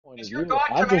point of Does your view. God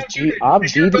command you to? I'm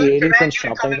Does your God deviating from command you to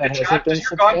come something into that chat? hasn't been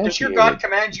Does your God substantiated.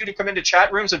 command you to come into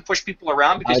chat rooms and push people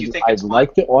around because you think it's I'd fun?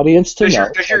 like the audience to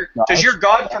know Does your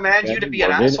God command you to be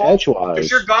an asshole? Does your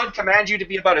edgewise. God command you to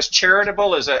be about as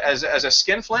charitable as a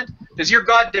skinflint? Does your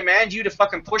God demand you to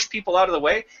fucking push people out of the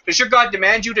way? Does your God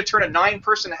demand you to turn a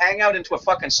 9-person hangout into a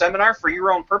fucking seminar for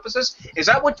your own purposes? Is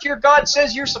that what your God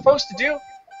says you're supposed to do?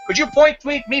 Could you point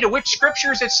me to which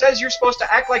scriptures it says you're supposed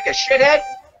to act like a shithead?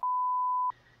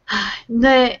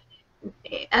 The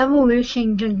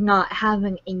evolution does not have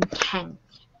an intent.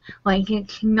 Like,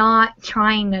 it's not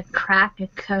trying to crack a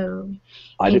code.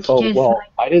 I didn't say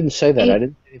that. I didn't say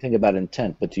anything about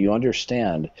intent, but do you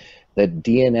understand that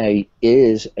DNA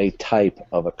is a type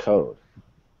of a code?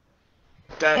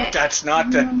 That's not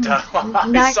the.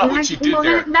 I saw what you did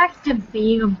there. That's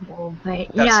debatable, but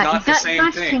that's yeah, not the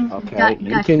same thing. Okay,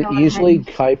 you can easily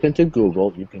type into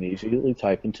Google. You can easily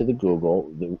type into the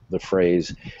Google the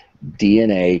phrase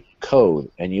DNA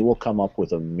code, and you will come up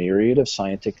with a myriad of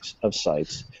scientific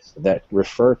sites that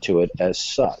refer to it as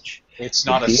such. It's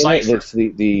not a cipher.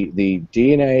 The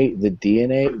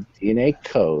DNA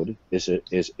code is a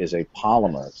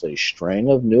polymer. It's a string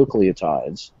of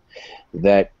nucleotides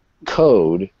that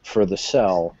code for the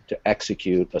cell to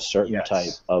execute a certain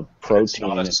type of protein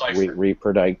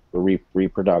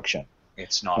reproduction.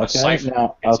 It's not a cipher.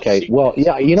 Now, well,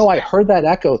 yeah, you know, I heard that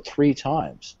echo 3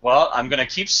 times. Well, I'm going to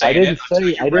keep saying I didn't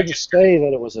say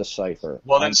that it was a cipher.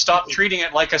 Well, then stop treating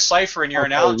it like a cipher in your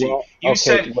analogy. You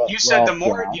said the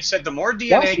more DNA.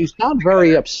 Yes, you sound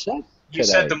very upset. You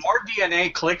said the more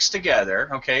DNA clicks together,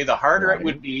 okay, the harder it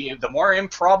would be, the more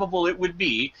improbable it would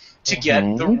be to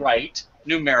get the right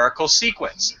numerical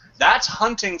sequence. That's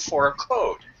hunting for a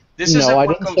code. This isn't I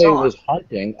what didn't goes say on. it was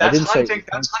hunting. That's I didn't hunting. say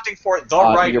that's hunting for the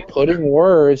right. You're putting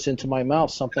words into my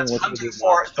mouth. Something that's with hunting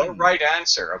for the right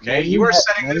answer. Okay, you are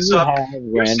setting this up.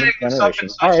 You're setting this up in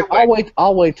such a way.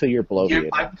 I'll wait till you're bloated.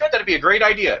 I bet that'd be a great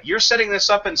idea. You're setting this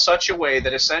up in such a way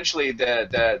that essentially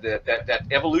that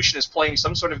evolution is playing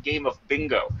some sort of game of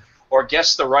bingo or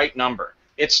guess the right number.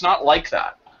 It's not like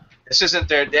that. This isn't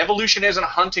there. The evolution isn't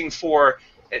hunting for.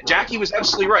 Jackie was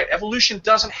absolutely right. Evolution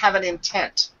doesn't have an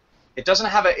intent. It doesn't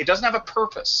have a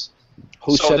purpose.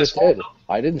 Who said it did?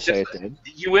 I didn't say it did.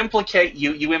 You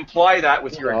imply that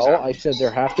with your example. No, I said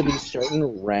there have to be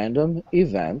certain random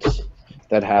events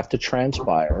that have to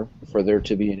transpire for there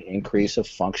to be an increase of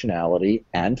functionality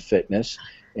and fitness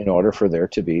in order for there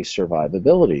to be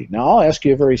survivability. Now, I'll ask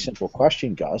you a very simple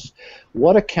question, Gus.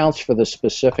 What accounts for the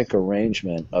specific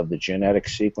arrangement of the genetic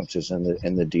sequences in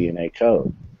the DNA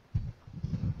code?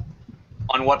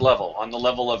 On what level? On the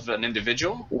level of an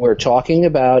individual? We're talking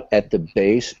about at the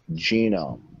base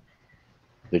genome.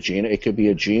 It could be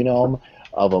a genome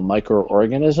of a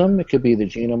microorganism. It could be the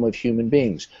genome of human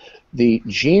beings. The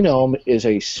genome is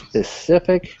a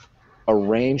specific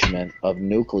arrangement of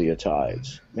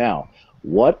nucleotides. Now,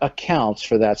 what accounts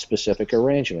for that specific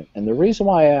arrangement? And the reason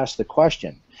why I ask the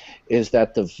question is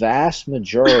that the vast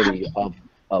majority of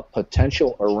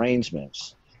potential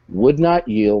arrangements would not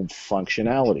yield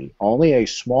functionality. Only a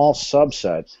small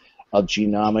subset of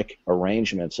genomic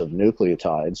arrangements of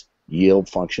nucleotides yield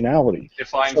functionality.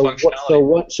 Define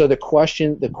functionality. So the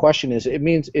question is, it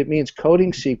means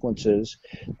coding sequences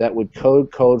that would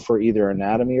code for either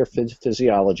anatomy or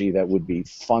physiology that would be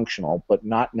functional, but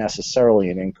not necessarily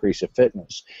an increase of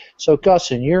fitness. So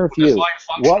Gus, in your view,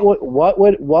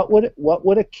 what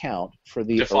would account for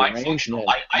the arrangement?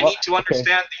 I need to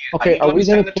understand.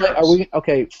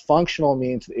 Okay, functional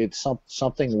means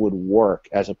something would work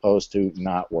as opposed to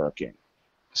not working.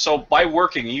 So by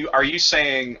working, are you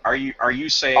saying? I'll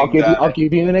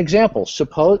give you an example.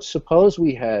 Suppose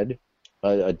we had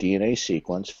a DNA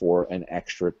sequence for an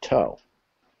extra toe.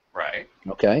 Right.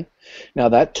 Okay. Now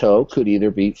that toe could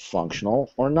either be functional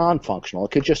or non-functional.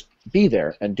 It could just be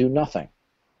there and do nothing.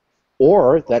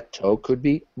 Or that toe could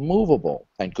be movable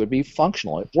and could be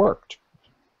functional. It worked.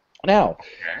 Now,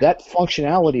 that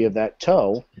functionality of that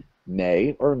toe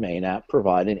may or may not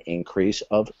provide an increase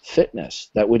of fitness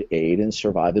that would aid in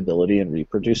survivability and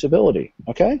reproducibility.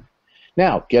 Okay?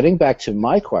 Now, getting back to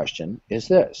my question is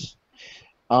this.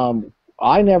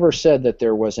 I never said that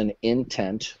there was an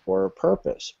intent or a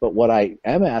purpose, but what I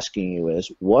am asking you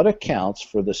is what accounts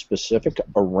for the specific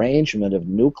arrangement of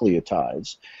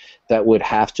nucleotides that would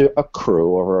have to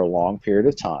accrue over a long period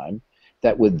of time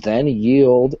that would then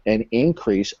yield an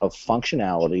increase of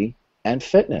functionality and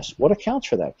fitness. What accounts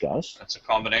for that, Gus? That's a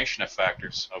combination of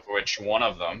factors, of which one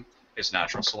of them is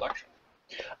natural selection.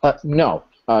 No.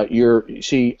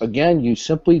 See, again, you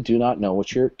simply do not know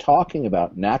what you're talking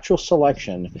about. Natural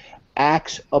selection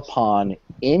acts upon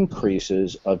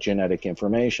increases of genetic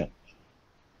information.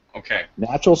 Okay.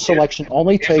 Natural selection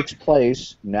only takes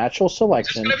place. Natural Is this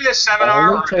selection going to be a seminar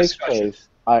only or a takes discussion?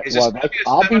 place. Is this going to be a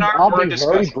seminar I'll or a be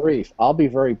very discussion? brief. I'll be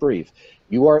very brief.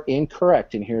 You are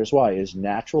incorrect, and here's why: is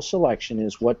natural selection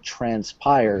is what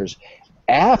transpires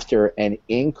after an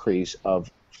increase of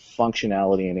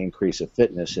functionality and increase of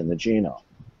fitness in the genome.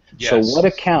 Yes. So what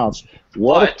accounts?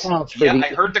 What accounts for yeah, the?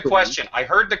 I heard the question. I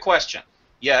heard the question.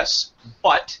 Yes,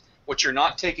 but what you're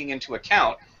not taking into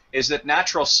account is that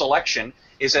natural selection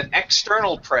is an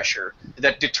external pressure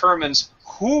that determines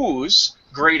whose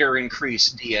greater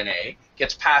increased DNA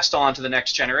gets passed on to the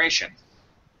next generation.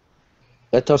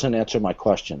 That doesn't answer my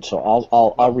question, so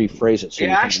I'll rephrase it. So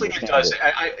It does.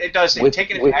 It does.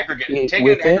 Take it in aggregate. Take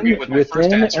it in aggregate with my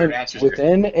first answer and answer.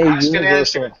 Within a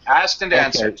universal. Asked and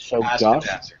answered. Okay, so asked and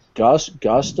answered.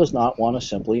 Gus does not want to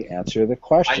simply answer the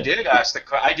question. I did answer the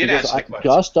question.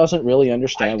 Gus doesn't really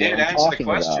understand what I'm talking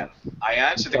about. I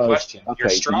answered the question. Okay, You're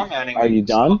strawmanning me. Are you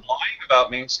done? Stop lying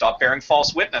about me. Stop bearing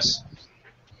false witness.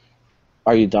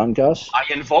 Are you done, Gus? I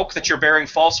invoke that you're bearing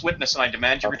false witness, and I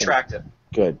demand you retract it.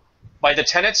 Good. By the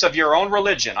tenets of your own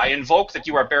religion, I invoke that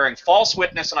you are bearing false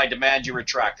witness, and I demand you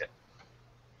retract it.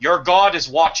 Your God is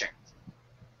watching.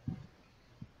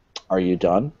 Are you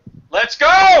done? Let's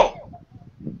go!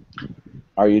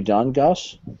 Are you done,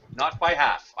 Gus? Not by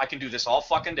half. I can do this all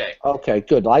fucking day. Okay,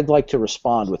 good. I'd like to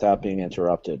respond without being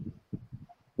interrupted.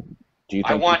 Do you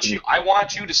think I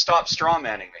want you to stop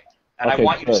strawmanning me, and okay, I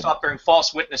want you good. to stop bearing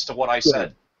false witness to what I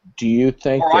said. Do you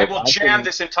think? Or I will jam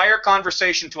this entire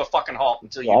conversation to a fucking halt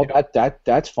until you do. Well,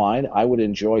 that's fine. I would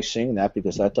enjoy seeing that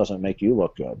because that doesn't make you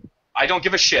look good. I don't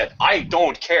give a shit. I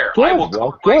don't care. Good, I will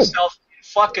cover myself in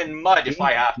fucking mud if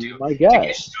I have to. My guess. To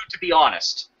get you to be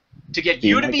honest. To get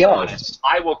you to be honest,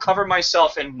 I will cover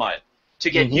myself in mud. To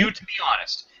get you to be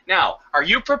honest. Now, are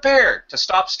you prepared to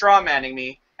stop strawmanning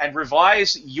me and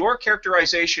revise your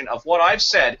characterization of what I've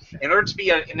said in order to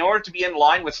be in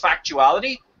line with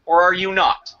factuality, or are you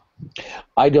not?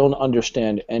 I don't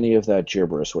understand any of that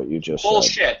gibberish what you just said.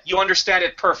 Bullshit. You understand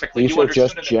it perfectly. These you are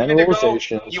just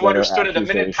generalizations. You understood it a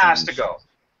minute past ago.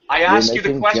 I ask you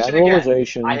the question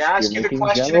again. I ask you the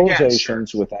question again,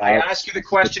 sir. I ask you the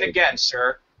question again,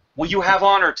 sir. Will you have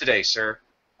honor today, sir?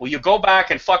 Will you go back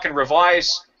and fucking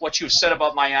revise what you've said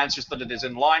about my answers so that it is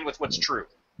in line with what's true?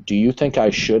 Do you think I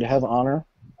should have honor?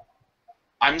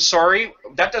 I'm sorry,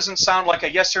 that doesn't sound like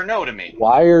a yes or no to me.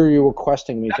 Why are you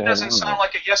requesting me to have honor? That doesn't sound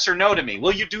like a yes or no to me.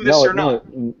 Will you do this or not?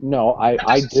 No, I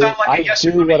do what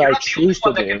I choose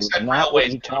to do, not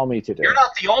what you tell me to do. You're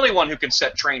not the only one who can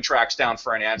set train tracks down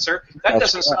for an answer. That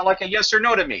doesn't sound like a yes or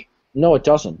no to me. No, it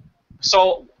doesn't.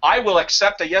 So I will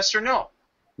accept a yes or no.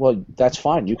 Well, that's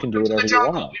fine. You can do whatever you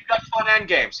want. We've got fun end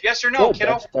games. Yes or no, good,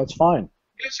 kiddo? That's fine.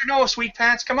 Yes or no, sweet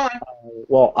pants? Come on.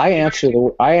 Well, I answer the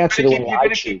way I choose. You're going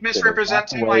to keep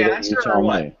misrepresenting my answer, or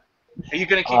what? Are you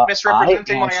going to keep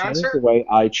misrepresenting my answer? The way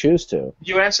I choose to.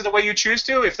 You answer the way you choose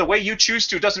to? If the way you choose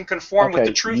to doesn't conform with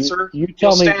the truth, sir,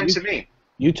 you'll stand to me.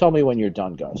 You tell me when you're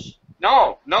done, Gus.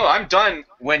 No, I'm done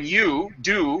when you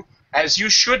do as you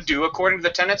should do according to the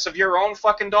tenets of your own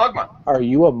fucking dogma. Are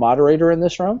you a moderator in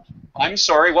this room? I'm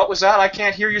sorry, what was that? I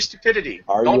can't hear your stupidity.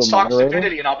 Don't talk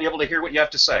stupidity and I'll be able to hear what you have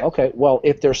to say. Okay, well,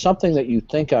 if there's something that you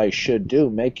think I should do,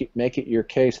 make it your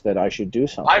case that I should do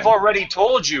something. I've already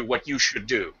told you what you should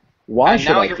do. Why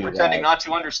should I do that? And now you're pretending not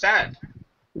to understand.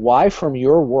 Why, from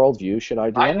your worldview, should I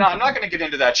do that? I'm not going to get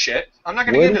into that shit. I'm not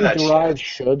going to get into that shit. Where do you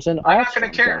derive shoulds and I'm not going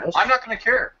to care. I'm not going to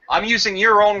care. I'm using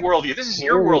your own worldview. This is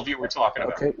your worldview we're talking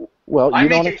about. Okay. Well, you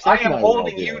don't accept my worldview. I am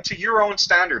holding you to your own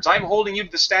standards. I'm holding you to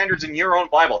the standards in your own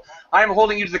Bible. I am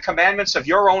holding you to the commandments of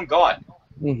your own God.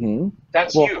 Mm-hmm.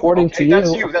 That's you. According to you,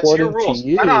 that's you. That's your rules.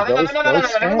 No,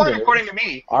 not according to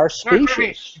me. Our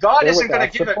species. God isn't going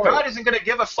to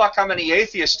give a fuck how many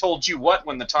atheists told you what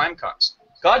when the time comes.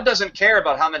 God doesn't care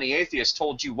about how many atheists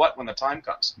told you what when the time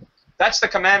comes. That's the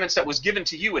commandments that was given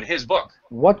to you in His book.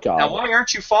 What God? Now, why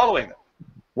aren't you following them?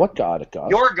 What God?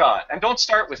 God? Your God. And don't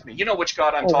start with me. You know which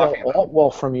God I'm talking about. Well,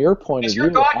 from your point of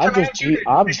view,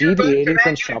 I'm deviating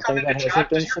from something that hasn't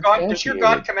been substantiated. Does your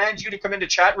God command you to come into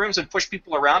chat rooms and push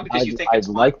people around because you think it's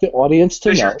fun? I'd like the audience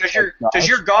to know. Does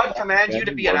your God command you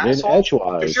to be an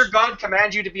asshole? Does your God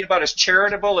command you to be about as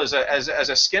charitable as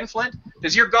a skinflint?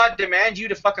 Does your God demand you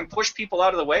to fucking push people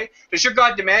out of the way? Does your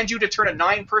God demand you to turn a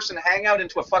 9-person hangout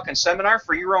into a fucking seminar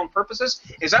for your own purposes?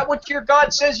 Is that what your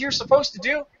God says you're supposed to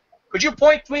do? Could you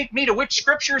point me to which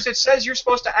scriptures it says you're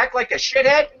supposed to act like a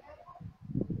shithead?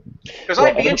 Because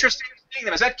I'd be interested in seeing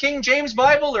them. Is that King James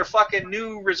Bible or fucking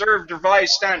New Reserved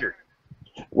Revised Standard?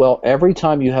 Well, every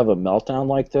time you have a meltdown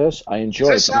like this, I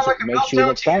enjoy it because it makes you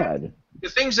look bad. The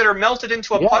things that are melted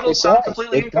into a puddle sound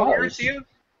completely incoherent to you?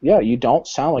 Yeah, you don't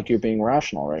sound like you're being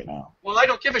rational right now. Well, I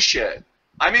don't give a shit.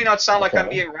 I may not sound like I'm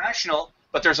Okay. being rational,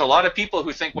 but there's a lot of people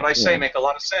who think what I say Yeah. make a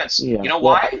lot of sense. Yeah. You know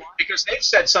Well, why? Because they've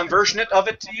said some version of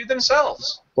it to you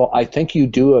themselves. Well, I think you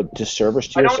do a disservice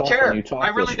to I don't yourself when care. you talk I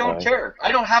really this don't way. care.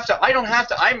 I don't have to. I don't have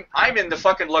to. I'm in the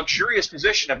fucking luxurious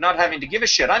position of not having to give a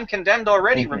shit. I'm condemned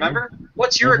already, Mhm. remember?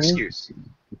 What's your Mhm. excuse?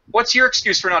 What's your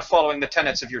excuse for not following the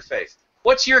tenets of your faith?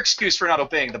 What's your excuse for not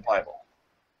obeying the Bible?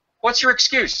 What's your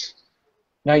excuse?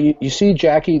 Now, you see,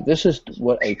 Jackie, this is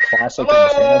what a classic Hello,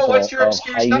 example what's your of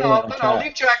excuse? No, hyena no, no, leave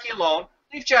attacks. Jackie alone.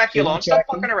 Leave Jackie See, alone. Stop Jackie?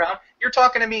 fucking around. You're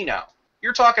talking to me now.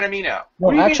 You're talking to me now.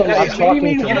 No, actually, I'm talking to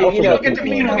You most of don't the get to people be.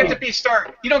 You in don't get here. to be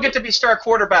star. You don't get to be star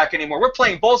quarterback anymore. We're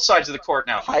playing both sides of the court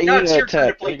now. Now Hyena it's your turn to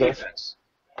attack. play There you go. defense.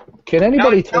 Can Now,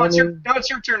 anybody now tell it's me?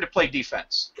 your turn to play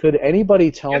defense. Could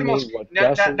anybody tell You're the me most. what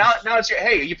Now, Gus's? now it's your.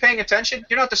 Hey, are you paying attention?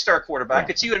 You're not the star quarterback.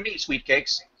 Yeah. It's you and me, sweet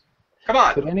cakes. Come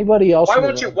on. Could anybody else Why in the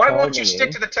won't you? room Why tell won't you me?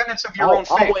 stick to the tenets of your own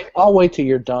I'll faith? wait. I'll wait till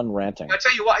you're done ranting. I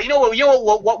tell you what. You know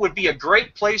what would be a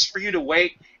great place for you to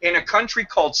wait in a country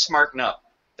called Smarten Up.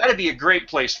 That'd be a great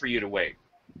place for you to wait.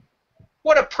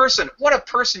 What a person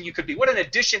you could be. What an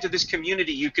addition to this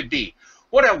community you could be.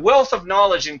 What a wealth of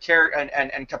knowledge and care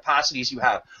and capacities you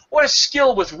have. What a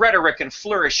skill with rhetoric and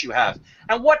flourish you have.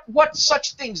 And what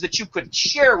such things that you could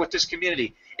share with this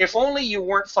community if only you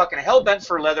weren't fucking hell-bent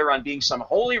for leather on being some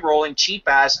holy rolling,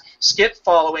 cheap-ass,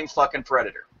 skip-following fucking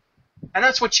predator. And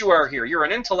that's what you are here. You're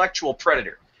an intellectual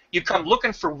predator. You come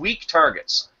looking for weak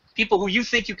targets. People who you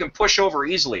think you can push over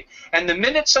easily. And the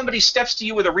minute somebody steps to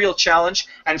you with a real challenge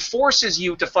and forces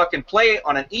you to fucking play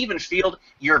on an even field,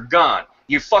 you're gone.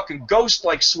 You fucking ghost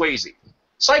like Swayze.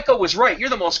 Psycho was right. You're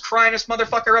the most cryingest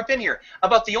motherfucker up in here.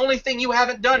 About the only thing you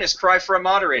haven't done is cry for a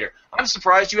moderator. I'm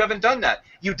surprised you haven't done that.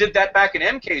 You did that back in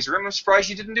MK's room. I'm surprised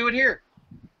you didn't do it here.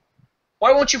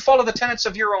 Why won't you follow the tenets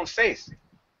of your own faith?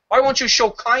 Why won't you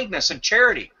show kindness and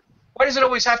charity? Why does it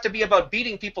always have to be about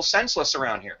beating people senseless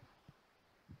around here?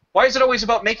 Why is it always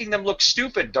about making them look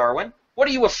stupid, Darwin? What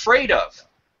are you afraid of?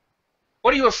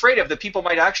 What are you afraid of? That people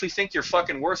might actually think you're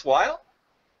fucking worthwhile?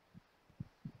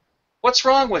 What's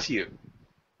wrong with you?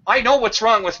 I know what's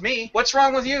wrong with me. What's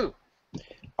wrong with you?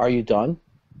 Are you done?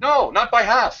 No, not by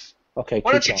half. Okay.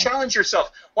 Why don't you keep going. challenge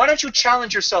yourself? Why don't you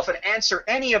challenge yourself and answer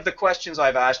any of the questions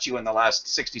I've asked you in the last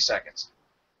 60 seconds?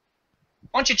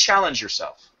 Why don't you challenge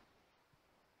yourself?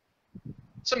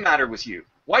 What's the matter with you?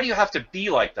 Why do you have to be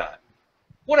like that?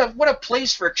 What a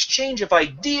place for exchange of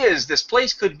ideas this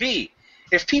place could be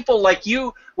if people like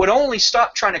you would only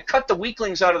stop trying to cut the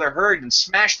weaklings out of their herd and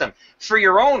smash them for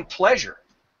your own pleasure.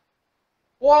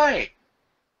 Why?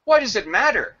 Why does it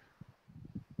matter?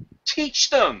 Teach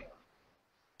them,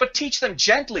 but teach them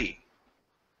gently.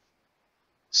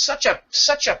 Such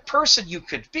a person you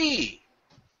could be,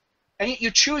 and yet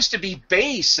you choose to be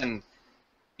base and,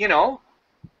 you know,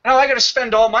 now I got to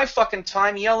spend all my fucking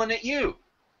time yelling at you.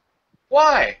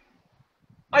 Why?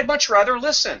 I'd much rather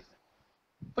listen.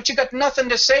 But you got nothing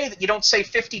to say that you don't say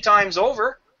 50 times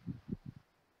over.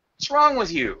 What's wrong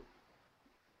with you?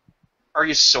 Are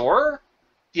you sore?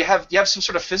 Do you have some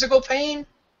sort of physical pain?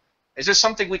 Is this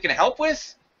something we can help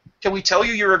with? Can we tell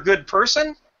you you're a good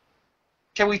person?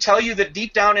 Can we tell you that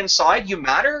deep down inside you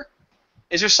matter?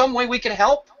 Is there some way we can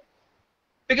help?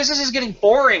 Because this is getting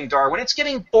boring, Darwin. It's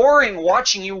getting boring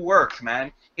watching you work,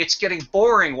 man. It's getting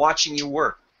boring watching you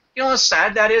work. You know how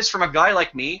sad that is from a guy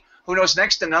like me who knows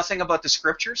next to nothing about the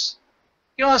scriptures?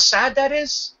 You know how sad that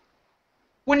is?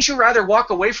 Wouldn't you rather walk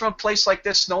away from a place like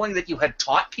this knowing that you had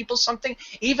taught people something,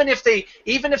 even if they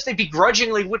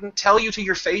begrudgingly wouldn't tell you to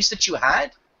your face that you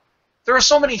had? There are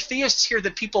so many theists here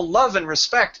that people love and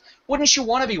respect. Wouldn't you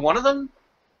want to be one of them?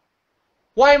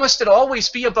 Why must it always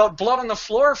be about blood on the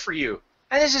floor for you?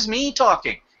 And this is me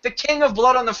talking, the king of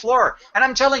blood on the floor, and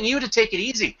I'm telling you to take it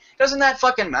easy. Doesn't that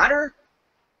fucking matter?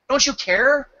 Don't you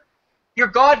care? Your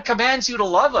God commands you to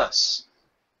love us.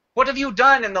 What have you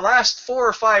done in the last 4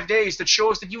 or 5 days that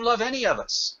shows that you love any of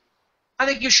us? I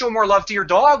think you show more love to your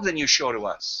dog than you show to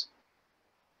us.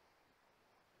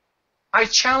 I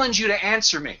challenge you to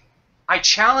answer me. I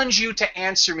challenge you to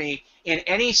answer me in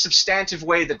any substantive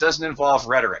way that doesn't involve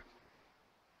rhetoric.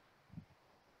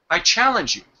 I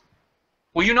challenge you.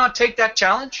 Will you not take that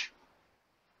challenge?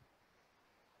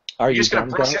 Are you just done,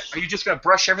 gonna Gus? Are you just going to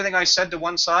brush everything I said to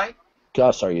one side?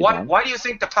 Gus, are you done? Why do you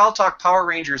think the Paltalk Power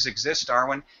Rangers exist,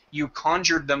 Darwin? You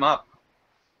conjured them up.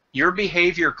 Your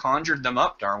behavior conjured them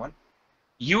up, Darwin.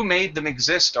 You made them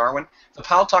exist, Darwin. The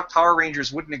Paltalk Power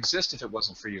Rangers wouldn't exist if it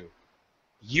wasn't for you.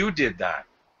 You did that.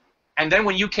 And then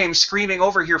when you came screaming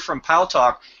over here from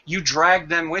Paltalk, you dragged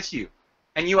them with you.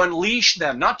 And you unleashed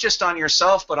them, not just on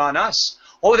yourself, but on us.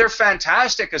 Oh, they're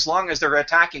fantastic as long as they're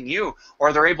attacking you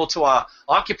or they're able to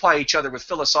occupy each other with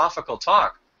philosophical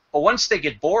talk. But once they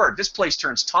get bored, this place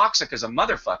turns toxic as a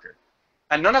motherfucker.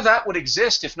 And none of that would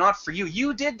exist if not for you.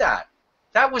 You did that.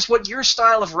 That was what your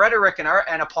style of rhetoric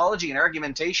and apology and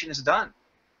argumentation has done.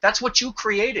 That's what you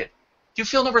created. Do you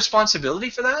feel no responsibility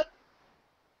for that?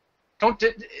 Don't.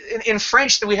 In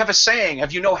French, we have a saying: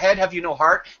 "Have you no head? Have you no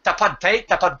heart? T'as pas de tête?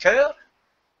 T'as pas de cœur?"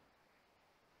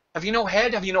 Have you no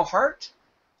head? Have you no heart?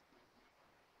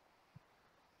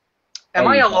 Am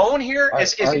I alone here?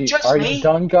 Is it just me? Are you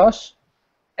done, Gus?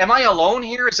 Am I alone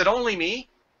here? Is it only me?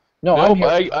 No,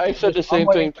 I said the same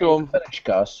thing to him. Finish,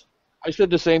 Gus. I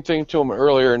said the same thing to him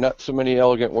earlier, not so many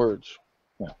elegant words.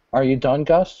 Yeah. Are you done,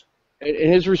 Gus? And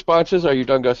his response is, "Are you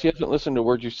done, Gus?" He hasn't listened to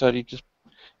words you said. He just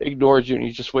ignores you, and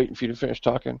he's just waiting for you to finish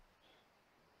talking.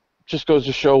 Just goes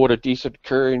to show what a decent,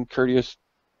 caring, courteous,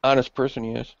 honest person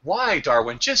he is. Why,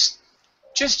 Darwin? Just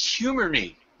humor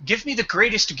me. Give me the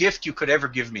greatest gift you could ever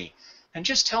give me, and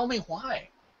just tell me why.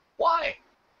 Why?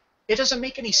 It doesn't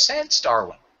make any sense,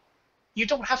 Darwin. You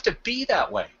don't have to be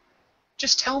that way.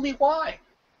 Just tell me why.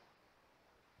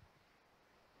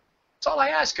 That's all I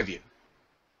ask of you.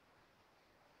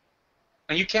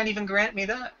 And you can't even grant me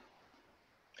that.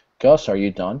 Gus, are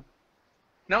you done?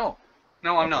 No,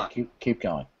 I'm not. Keep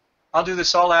going. I'll do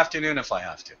this all afternoon if I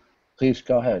have to. Please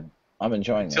go ahead. I'm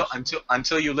enjoying this.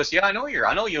 Until you listen. Yeah, I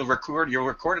know you'll record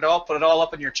it all, put it all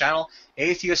up in your channel.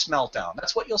 Atheist Meltdown.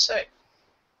 That's what you'll say.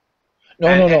 No.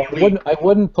 I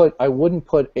wouldn't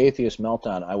put atheist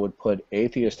meltdown. I would put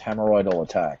atheist hemorrhoidal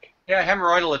attack. Yeah,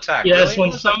 hemorrhoidal attack. Yes,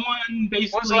 really? when someone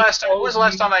basically. When was the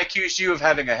last time I accused you of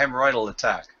having a hemorrhoidal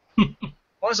attack? When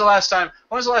was the last time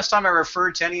I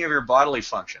referred to any of your bodily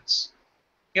functions?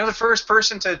 You know, the first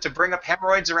person to bring up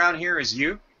hemorrhoids around here is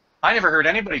you. I never heard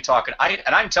anybody talking.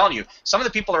 And I'm telling you, some of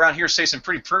the people around here say some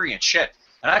pretty prurient shit,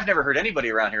 and I've never heard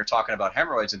anybody around here talking about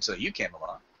hemorrhoids until you came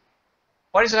along.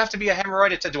 Why does it have to be a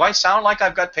hemorrhoid? Do I sound like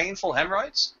I've got painful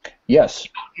hemorrhoids? Yes.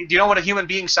 Do you know what a human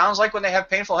being sounds like when they have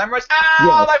painful hemorrhoids? Ow,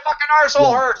 yes. my fucking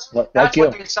arsehole hurts. That's you.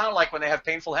 what they sound like when they have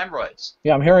painful hemorrhoids.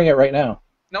 Yeah, I'm hearing it right now.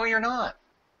 No, you're not.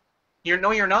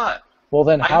 You're not. Well,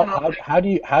 then how do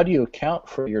you account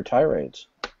for your tirades?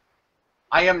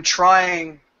 I am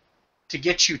trying to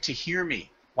get you to hear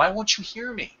me. Why won't you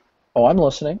hear me? Oh, I'm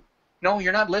listening. No,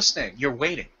 you're not listening. You're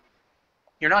waiting.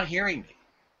 You're not hearing me.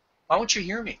 Why won't you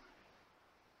hear me?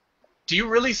 Do you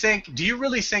really think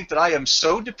that I am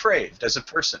so depraved as a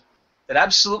person that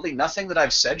absolutely nothing that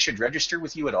I've said should register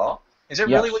with you at all? Is it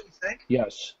really what you think?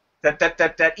 Yes.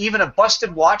 That even a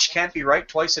busted watch can't be right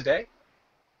twice a day?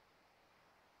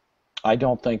 I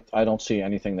don't see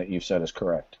anything that you've said is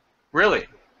correct. Really?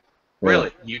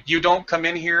 You don't come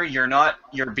in here,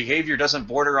 your behavior doesn't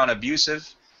border on abusive.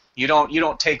 You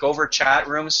don't take over chat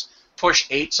rooms, push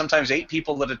sometimes eight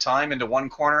people at a time into one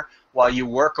corner while you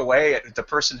work away at the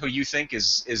person who you think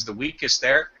is the weakest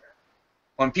there.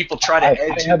 When people try to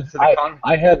edge into the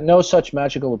I had no such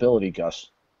magical ability,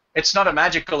 Gus. It's not a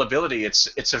magical ability.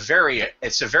 It's a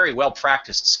very well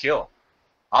practiced skill.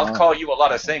 I'll call you a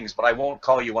lot of things, but I won't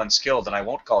call you unskilled, and I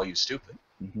won't call you stupid.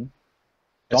 Mm-hmm.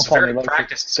 It's a very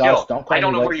practiced skill. I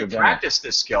don't know where you practiced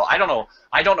this skill. I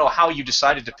don't know how you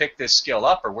decided to pick this skill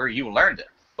up or where you learned it,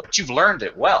 but you've learned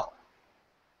it well.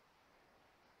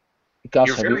 Gus,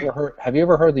 have you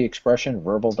ever heard the expression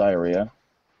verbal diarrhea?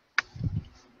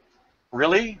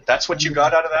 Really? That's what you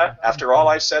got out of that? After all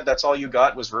I said, that's all you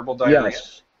got was verbal diarrhea?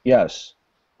 Yes.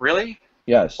 Really?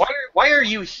 Yes. Why are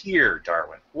you here,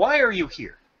 Darwin? Why are you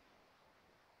here?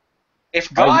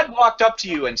 If God walked up to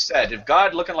you and said, if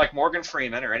God, looking like Morgan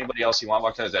Freeman or anybody else you want,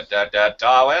 walked up and said,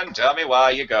 Darwin, tell me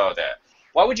why you go there.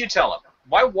 What would you tell him?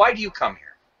 Why do you come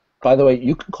here? By the way,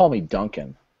 you can call me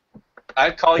Duncan.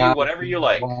 I'd call you whatever you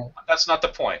like. That's not the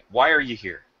point. Why are you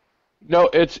here? No,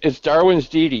 it's Darwin's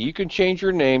Deity. You can change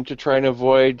your name to try and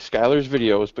avoid Skylar's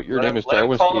videos, but your name is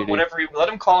Darwin's Deity. Let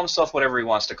him call himself whatever he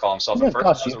wants to call himself. Yeah,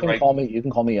 Gus, you can call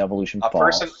me Evolution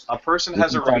False. A person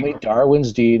has a right. You can call me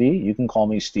Darwin's Deity. You can call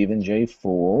me Stephen J.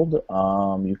 Fooled.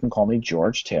 You can call me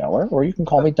George Taylor, or you can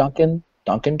call me Duncan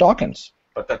Dawkins.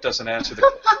 But that doesn't answer the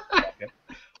question, Duncan.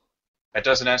 That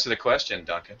doesn't answer the question,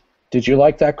 Duncan. Did you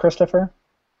like that, Christopher?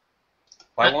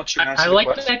 Why won't you answer I the like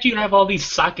question? that you have all these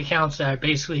sock accounts that are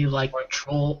basically like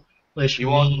trollish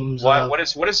memes. What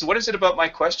is it about my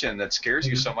question that scares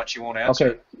you so much you won't answer?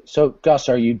 Okay, so Gus,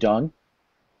 are you done?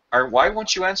 Why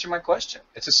won't you answer my question?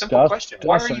 It's a simple question.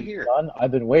 Why are you here? Done?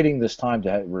 I've been waiting this time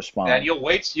to respond. And you'll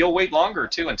wait longer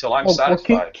too until I'm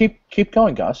satisfied. Well, keep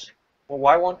going, Gus. Well,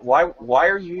 why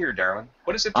are you here, Darwin?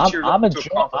 What is it that you're looking to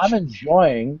accomplish?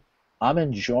 I'm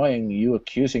enjoying you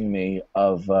accusing me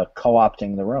of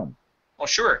co-opting the room. Well,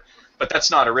 sure, But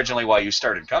that's not originally why you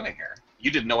started coming here.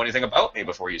 You didn't know anything about me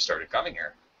before you started coming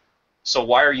here. So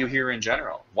why are you here in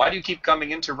general? Why do you keep coming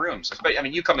into rooms? I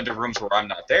mean, you come into rooms where I'm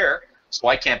not there, so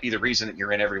I can't be the reason that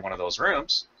you're in every one of those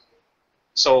rooms.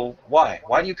 So why?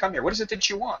 Why do you come here? What is it that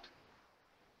you want?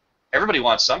 Everybody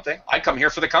wants something. I come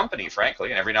here for the company, frankly,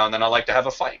 and every now and then I like to have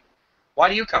a fight. Why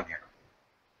do you come here?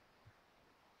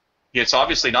 It's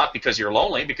obviously not because you're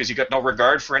lonely, because you got no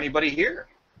regard for anybody here.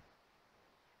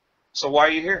 So why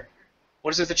are you here?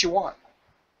 What is it that you want?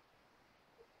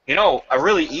 You know, a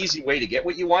really easy way to get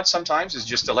what you want sometimes is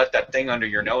just to let that thing under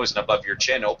your nose and above your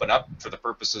chin open up for the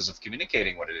purposes of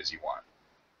communicating what it is you want.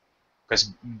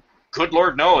 Because good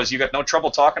Lord knows you got no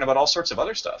trouble talking about all sorts of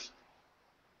other stuff.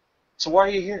 So why are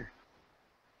you here?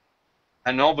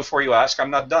 And no, before you ask,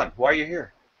 I'm not done. Why are you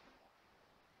here?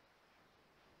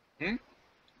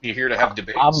 You here to have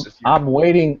debates? I'm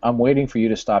waiting for you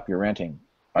to stop your ranting.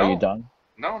 Are you done?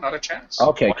 No, not a chance.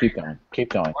 Okay, keep going. Keep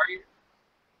going.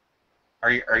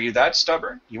 Are you that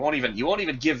stubborn? You won't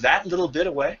even give that little bit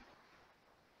away?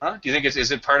 Huh? Do you think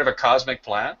is it part of a cosmic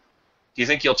plan? Do you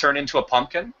think you'll turn into a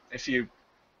pumpkin if you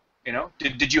know?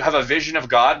 Did you have a vision of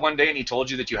God one day and he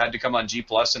told you that you had to come on G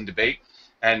Plus and debate?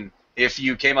 And if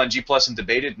you came on G Plus and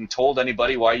debated and told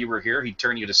anybody why you were here, he'd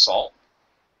turn you to salt?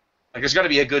 Like, there's got to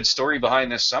be a good story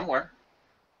behind this somewhere.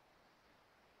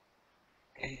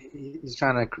 He's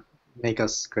trying to make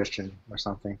us Christian or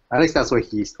something. At least that's what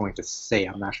he's going to say.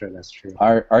 I'm not sure that's true.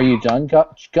 Are you done,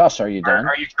 Gus? Are you done?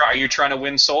 Are you trying to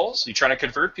win souls? Are you trying to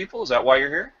convert people? Is that why you're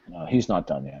here? No, he's not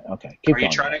done yet. Okay, keep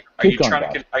going.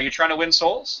 Are you trying to win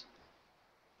souls?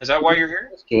 Is that why you're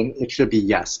here? It should be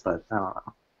yes, but I don't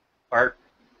know.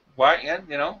 Why?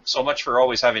 And so much for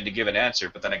always having to give an answer.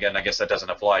 But then again, I guess that doesn't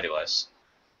apply to us.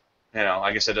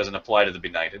 I guess it doesn't apply to the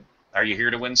benighted. Are you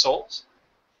here to win souls?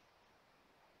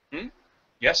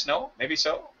 Yes, no, maybe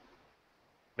so.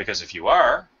 Because if you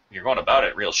are, you're going about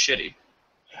it real shitty.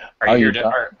 Are you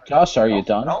done? Gus, are you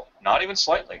done? No, not even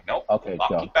slightly. Nope. Okay, I'll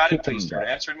go. keep at it Keep until you going, start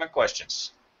Gus. answering my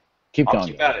questions. I'll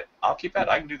keep at it. I'll keep at it.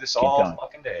 I can do this all going.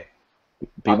 fucking day.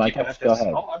 Be my guest. Go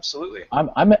ahead. Oh, absolutely.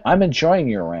 I'm enjoying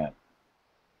your rant.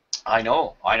 I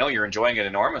know you're enjoying it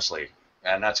enormously,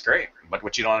 and that's great. But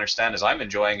what you don't understand is I'm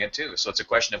enjoying it too. So it's a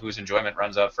question of whose enjoyment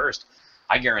runs out first.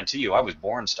 I guarantee you, I was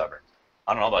born stubborn.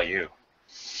 I don't know about you.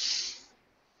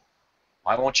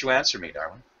 Why won't you answer me,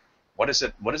 Darwin? What is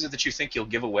it that you think you'll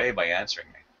give away by answering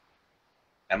me?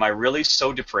 Am I really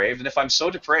so depraved? And if I'm so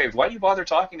depraved, why do you bother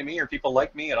talking to me or people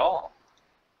like me at all?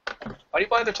 Why do you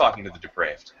bother talking to the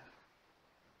depraved?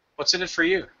 What's in it for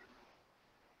you?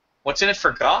 What's in it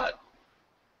for God?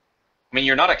 I mean,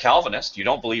 you're not a Calvinist. You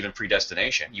don't believe in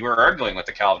predestination. You were arguing with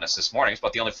the Calvinists this morning. It's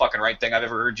about the only fucking right thing I've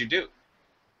ever heard you do.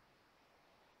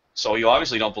 So you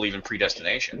obviously don't believe in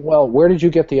predestination. Well, where did you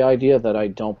get the idea that I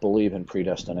don't believe in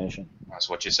predestination? That's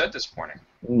what you said this morning.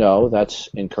 No, that's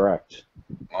incorrect.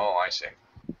 Oh, I see.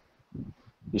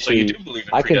 So you do believe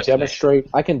in predestination?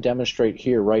 I can demonstrate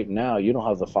here right now. You don't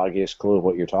have the foggiest clue of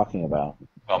what you're talking about.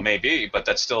 Well, maybe, but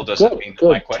that still doesn't mean that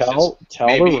my questions. Tell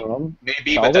the room.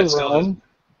 Maybe, but that still doesn't.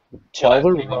 Tell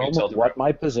the room what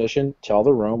my position. Tell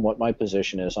the room what my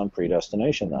position is on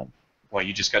predestination. Then. Well,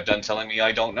 you just got done telling me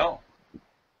I don't know.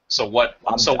 So what?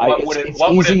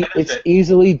 It's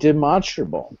easily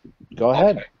demonstrable. Go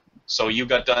ahead. Okay. So you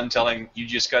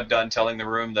just got done telling the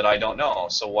room that I don't know.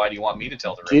 So why do you want me to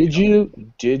tell the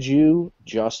room? Did you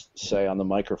just say on the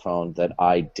microphone that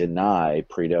I deny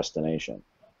predestination?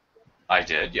 I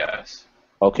did, yes.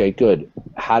 Okay, good.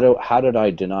 How did I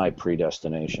deny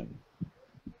predestination?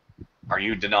 Are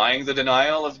you denying the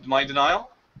denial of my denial?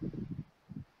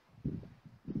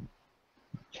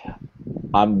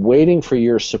 I'm waiting for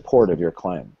your support of your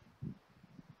claim.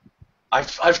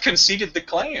 I've conceded the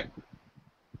claim.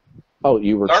 Oh,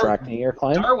 you were retracting your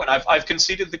claim? Darwin, I've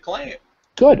conceded the claim.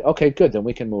 Good. Okay, good. Then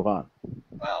we can move on.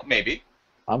 Well, maybe.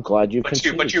 I'm glad you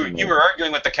conceded. But you were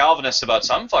arguing with the Calvinists about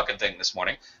some fucking thing this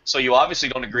morning, so you obviously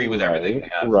don't agree with everything they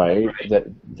have. Right.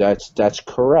 That's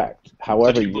correct.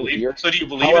 However, so do you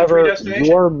believe in predestination?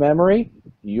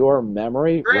 Your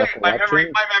memory, great. My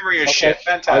memory is shit.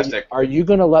 Fantastic. Are you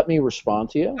going to let me respond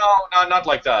to you? No, not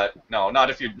like that. No, not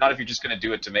if you're just going to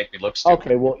do it to make me look stupid.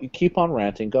 Okay, well, you keep on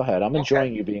ranting. Go ahead. I'm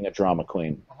enjoying you being a drama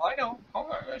queen. Oh, I know. Oh,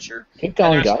 sure. Keep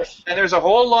going, Gus. And there's a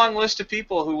whole long list of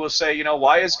people who will say,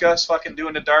 why is Gus fucking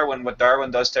doing to Darwin what Darwin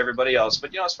does to everybody else?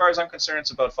 But as far as I'm concerned, it's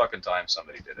about fucking time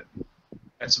somebody did it.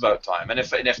 It's about time. And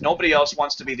if nobody else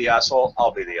wants to be the asshole,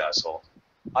 I'll be the asshole.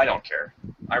 I don't care.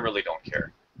 I really don't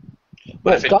care.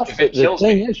 But the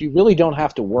thing is, you really don't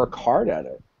have to work hard at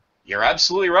it. You're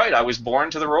absolutely right. I was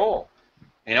born to the role.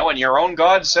 You know, and your own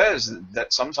God says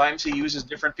that sometimes he uses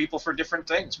different people for different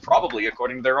things, probably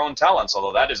according to their own talents,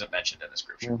 although that isn't mentioned in the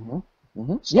scripture.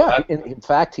 So yeah, that, in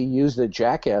fact, he used a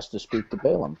jackass to speak to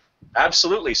Balaam.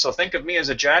 absolutely. So think of me as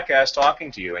a jackass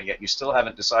talking to you, and yet you still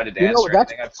haven't decided to You know, answer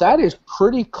anything I've said. that is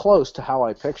pretty close to how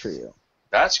I picture you.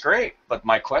 That's great, but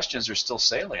my questions are still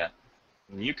salient.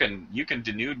 You can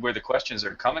denude where the questions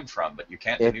are coming from, but you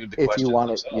can't denude the If questions you want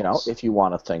themselves. to, you know, if you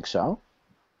want to think so.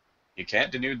 You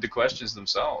can't denude the questions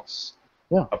themselves.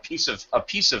 Yeah. A piece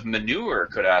of manure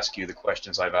could ask you the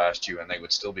questions I've asked you, and they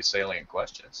would still be salient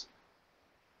questions.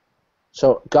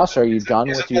 So, Gus, are you done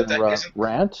with your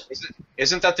rant?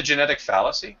 Isn't that the genetic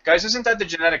fallacy? Guys, isn't that the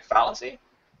genetic fallacy?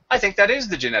 I think that is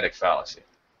the genetic fallacy.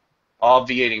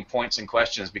 Obviating points and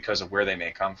questions because of where they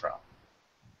may come from.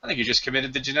 I think you just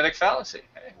committed the genetic fallacy.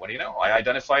 Hey, what do you know? I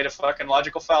identified a fucking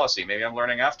logical fallacy. Maybe I'm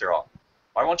learning after all.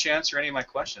 Why won't you answer any of my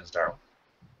questions, Darwin?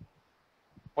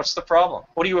 What's the problem?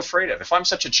 What are you afraid of? If I'm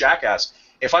such a jackass,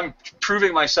 if I'm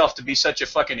proving myself to be such a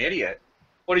fucking idiot,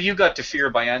 what do you got to fear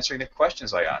by answering the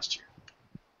questions I asked you?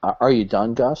 Are you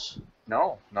done, Gus?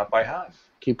 No, not by half.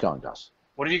 Keep going, Gus.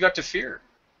 What have you got to fear?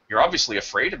 You're obviously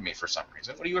afraid of me for some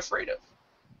reason. What are you afraid of?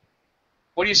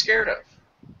 What are you scared of?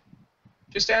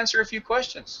 Just answer a few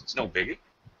questions. It's no biggie.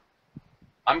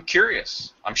 I'm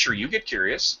curious. I'm sure you get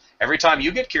curious. Every time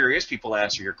you get curious, people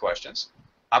answer your questions.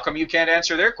 How come you can't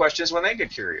answer their questions when they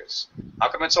get curious? How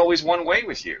come it's always one way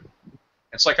with you?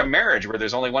 It's like a marriage where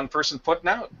there's only one person putting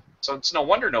out. So it's no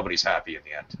wonder nobody's happy in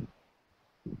the end.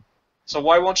 So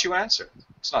why won't you answer?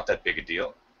 It's not that big a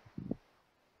deal.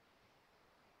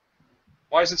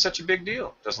 Why is it such a big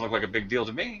deal? Doesn't look like a big deal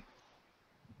to me.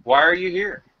 Why are you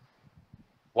here?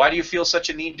 Why do you feel such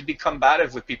a need to be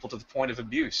combative with people to the point of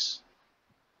abuse?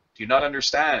 Do you not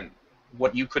understand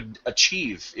what you could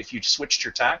achieve if you switched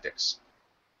your tactics?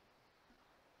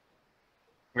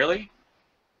 Really?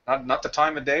 Not the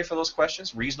time of day for those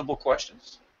questions? Reasonable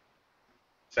questions?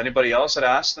 If anybody else had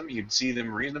asked them, you'd see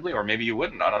them reasonably, or maybe you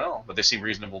wouldn't, I don't know, but they seem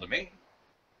reasonable to me.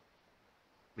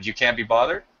 But you can't be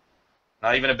bothered?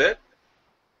 Not even a bit?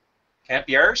 Can't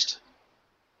be arsed?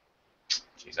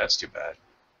 Jeez, that's too bad.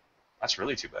 That's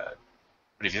really too bad.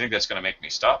 But if you think that's going to make me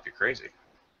stop, you're crazy.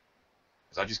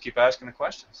 Because I'll just keep asking the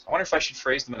questions. I wonder if I should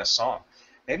phrase them in a song.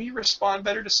 Maybe you respond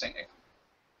better to singing.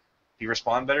 Do you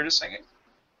respond better to singing?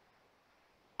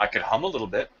 I could hum a little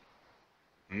bit.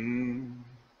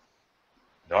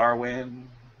 Darwin,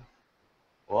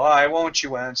 why won't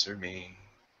you answer me?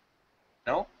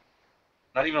 No?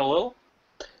 Not even a little?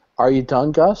 Are you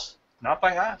done, Gus? Not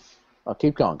by half. I'll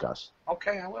keep going, Gus.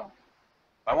 Okay, I will.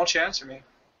 Why won't you answer me?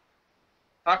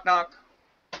 Knock, knock.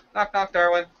 Knock, knock,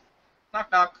 Darwin.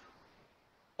 Knock, knock.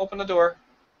 Open the door.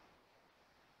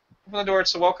 Open the door.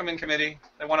 It's the welcoming committee.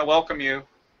 They want to welcome you.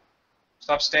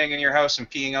 Stop staying in your house and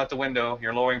peeing out the window.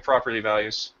 You're lowering property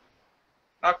values.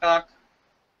 Knock, knock.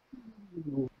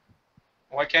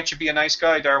 Why can't you be a nice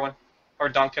guy, Darwin? Or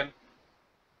Duncan?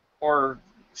 Or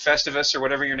Festivus, or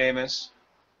whatever your name is?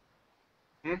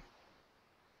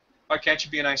 Why can't you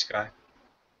be a nice guy?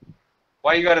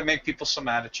 Why you gotta make people so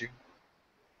mad at you?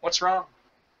 What's wrong?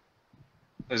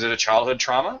 Is it a childhood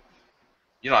trauma?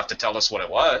 You don't have to tell us what it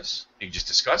was. You can just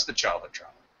discuss the childhood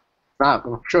trauma.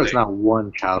 I'm sure it's not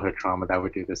one childhood trauma that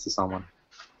would do this to someone.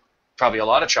 Probably a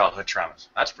lot of childhood traumas.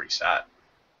 That's pretty sad.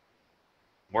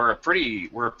 We're a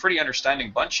pretty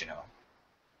understanding bunch, you know.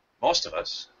 Most of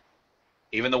us.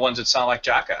 Even the ones that sound like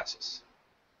jackasses.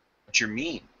 But you're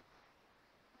mean.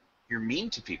 You're mean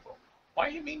to people. Why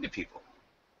are you mean to people?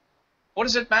 What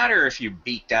does it matter if you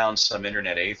beat down some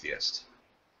internet atheist?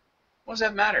 What does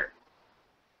that matter?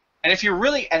 And if you're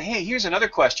really, and hey, here's another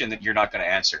question that you're not going to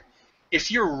answer. If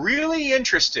you're really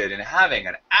interested in having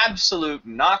an absolute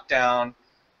knockdown,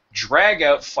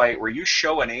 drag-out fight where you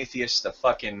show an atheist the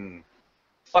fucking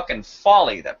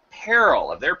folly, the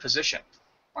peril of their position,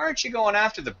 why aren't you going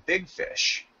after the big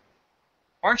fish?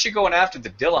 Why aren't you going after the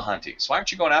Dillahunties? Why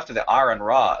aren't you going after the Aaron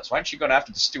Raws? Why aren't you going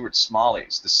after the Stuart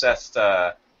Smalleys, the Seth,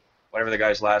 whatever the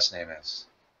guy's last name is?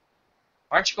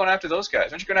 Why aren't you going after those guys?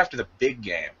 Why aren't you going after the big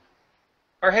game?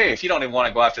 Or hey, if you don't even want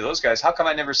to go after those guys, how come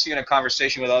I never see you in a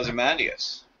conversation with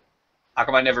Ozymandias? How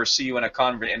come I never see you in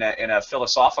a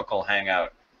philosophical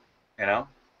hangout? You know,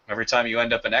 every time you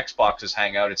end up in Xbox's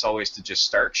hangout, it's always to just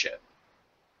start shit.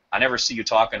 I never see you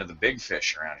talking to the big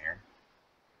fish around here.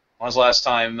 When's the last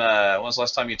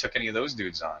time you took any of those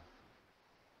dudes on?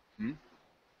 You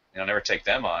don't ever take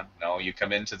them on. No, you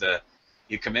come into the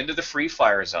free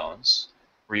fire zones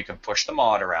where you can push the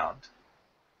mod around.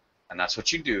 And that's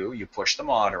what you do. You push the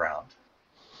mod around.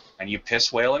 And you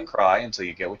piss, wail, and cry until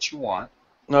you get what you want.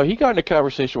 No, he got in a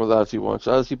conversation with Ozzy once.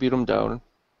 Ozzy beat him down.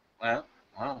 Well,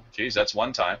 Well, geez, that's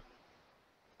one time.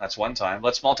 That's one time.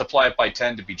 Let's multiply it by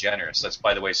 10 to be generous. That's,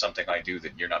 by the way, something I do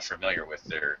that you're not familiar with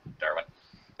there, Darwin.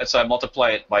 Let's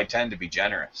multiply it by 10 to be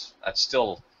generous. That's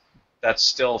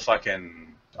still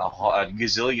fucking a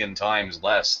gazillion times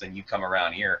less than you come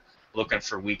around here looking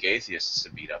for weak atheists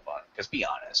to beat up on. Because be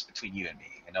honest, between you and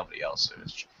me and nobody else,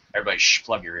 everybody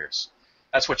plug your ears.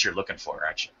 That's what you're looking for,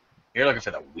 aren't you? You're looking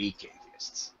for the weak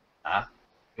atheists, huh?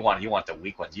 You want the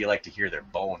weak ones. You like to hear their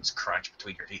bones crunch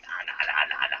between your teeth.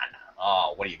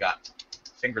 Oh, what do you got?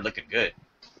 Finger looking good.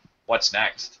 What's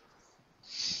next?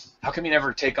 How come you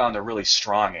never take on the really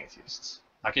strong atheists?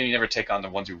 How come you never take on the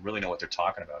ones who really know what they're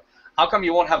talking about? How come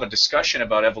you won't have a discussion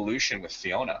about evolution with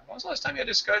Fiona? When was the last time you had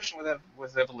a discussion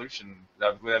with evolution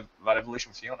about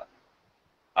evolution with Fiona?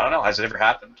 I don't know. Has it ever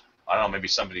happened? I don't know. Maybe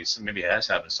it has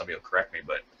happened. Somebody will correct me,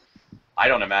 but I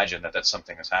don't imagine that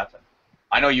something has happened.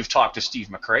 I know you've talked to Steve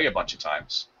McRae a bunch of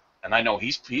times, and I know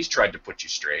he's tried to put you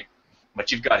straight, but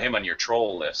you've got him on your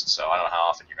troll list, so I don't know how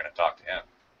often you're going to talk to him.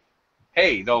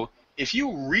 Hey, though, if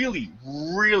you really,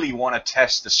 really want to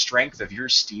test the strength of your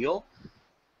steel,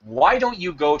 why don't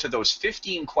you go to those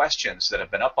 15 questions that have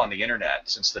been up on the internet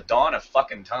since the dawn of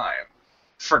fucking time,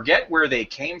 forget where they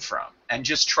came from, and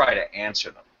just try to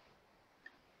answer them?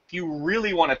 If you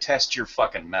really want to test your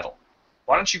fucking metal,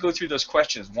 why don't you go through those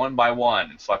questions one by one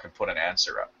and fucking put an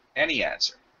answer up? Any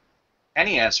answer.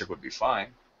 Any answer would be fine.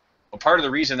 Well, part of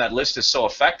the reason that list is so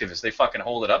effective is they fucking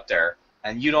hold it up there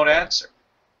and you don't answer.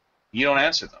 You don't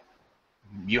answer them.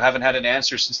 You haven't had an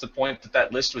answer since the point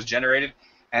that list was generated.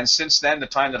 And since then, the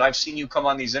time that I've seen you come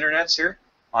on these internets here,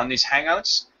 on these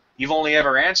hangouts, you've only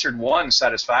ever answered one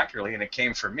satisfactorily, and it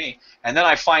came from me. And then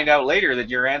I find out later that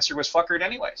your answer was fuckered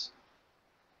anyways.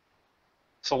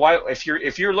 So why, if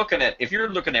you're looking at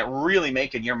really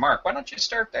making your mark, why don't you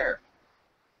start there?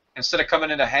 Instead of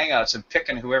coming into hangouts and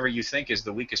picking whoever you think is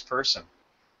the weakest person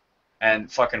and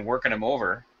fucking working them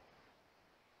over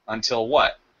until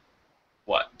what?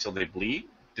 What? Until they bleed?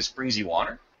 This brings you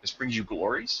honor? This brings you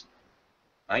glories?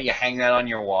 You hang that on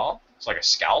your wall? It's like a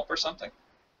scalp or something?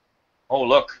 Oh,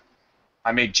 look,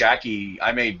 I made Jackie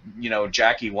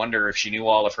wonder if she knew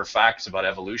all of her facts about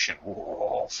evolution.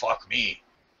 Oh, fuck me.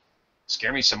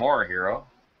 Scare me some more, hero.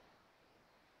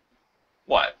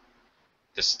 What?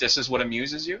 This is what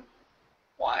amuses you?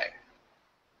 Why?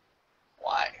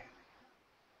 Why?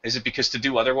 Is it because to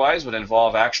do otherwise would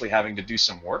involve actually having to do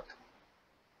some work?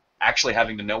 Actually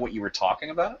having to know what you were talking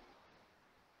about?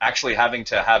 Actually having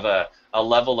to have a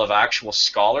level of actual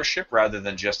scholarship rather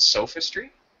than just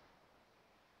sophistry?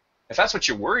 If that's what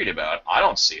you're worried about, I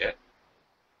don't see it.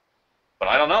 But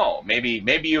I don't know.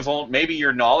 Maybe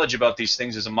your knowledge about these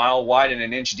things is a mile wide and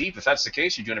an inch deep. If that's the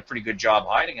case, you're doing a pretty good job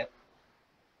hiding it.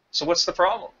 So what's the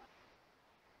problem?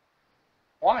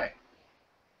 Why?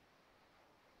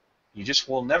 You just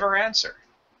will never answer.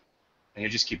 And you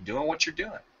just keep doing what you're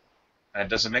doing. And it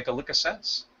doesn't make a lick of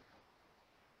sense.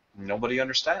 Nobody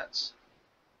understands.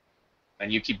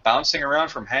 And you keep bouncing around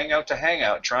from hangout to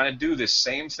hangout trying to do this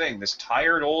same thing, this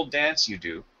tired old dance you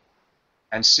do.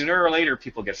 And sooner or later,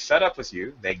 people get fed up with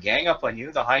you. They gang up on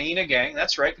you, the hyena gang.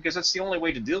 That's right, because that's the only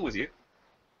way to deal with you.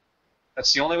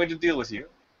 That's the only way to deal with you.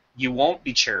 You won't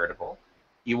be charitable.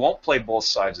 You won't play both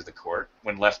sides of the court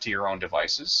when left to your own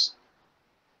devices.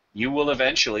 You will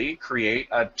eventually create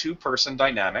a two-person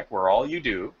dynamic where all you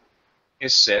do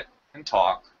is sit and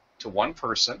talk to one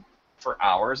person for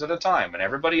hours at a time, and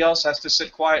everybody else has to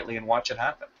sit quietly and watch it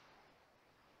happen.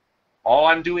 All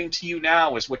I'm doing to you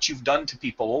now is what you've done to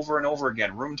people over and over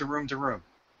again, room to room to room.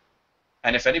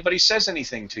 And if anybody says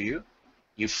anything to you,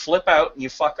 you flip out and you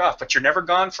fuck off, but you're never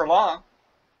gone for long.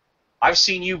 I've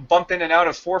seen you bump in and out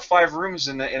of 4 or 5 rooms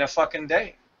in a fucking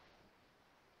day.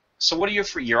 So what are you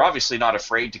afraid? You're obviously not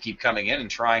afraid to keep coming in and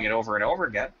trying it over and over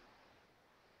again.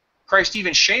 Christ,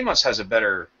 even Seamus has a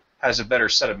better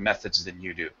set of methods than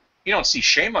you do. You don't see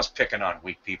Seamus picking on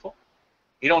weak people.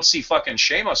 You don't see fucking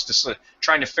Seamus just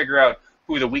trying to figure out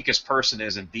who the weakest person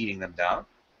is and beating them down.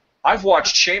 I've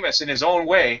watched Seamus in his own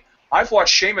way.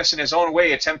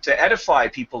 Attempt to edify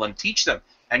people and teach them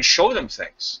and show them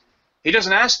things. He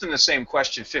doesn't ask them the same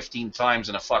question 15 times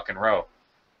in a fucking row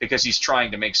because he's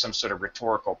trying to make some sort of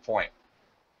rhetorical point.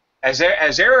 As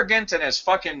arrogant and as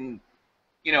fucking,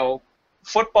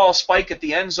 football spike at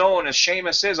the end zone as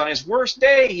Seamus is, on his worst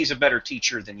day, he's a better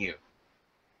teacher than you.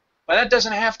 But that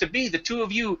doesn't have to be. The two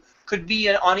of you could be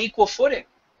on equal footing.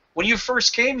 When you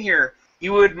first came here,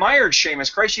 you admired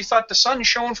Seamus. Christ, you thought the sun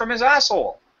shone from his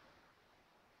asshole.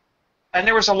 And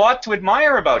there was a lot to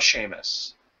admire about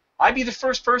Seamus. I'd be the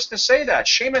first person to say that.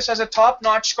 Seamus has a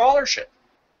top-notch scholarship.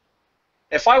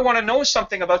 If I want to know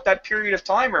something about that period of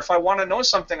time, or if I want to know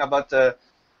something about the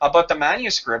about the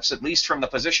manuscripts, at least from the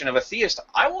position of a theist,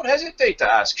 I won't hesitate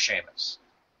to ask Seamus.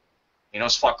 He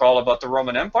knows fuck all about the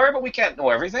Roman Empire, but we can't know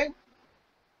everything.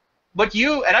 But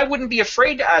you, and I wouldn't be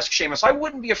afraid to ask Seamus. I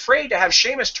wouldn't be afraid to have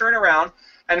Seamus turn around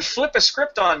and flip a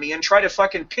script on me and try to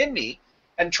fucking pin me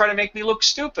and try to make me look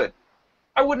stupid.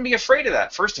 I wouldn't be afraid of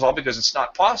that. First of all, because it's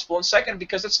not possible, and second,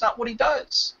 because it's not what he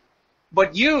does.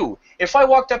 But you, if I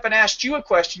walked up and asked you a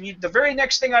question, the very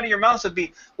next thing out of your mouth would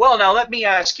be, well, now let me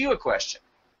ask you a question.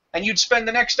 And you'd spend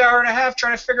the next hour and a half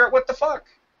trying to figure out what the fuck.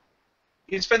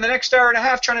 You'd spend the next hour and a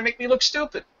half trying to make me look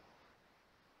stupid.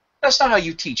 That's not how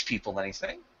you teach people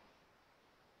anything.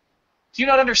 Do you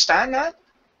not understand that?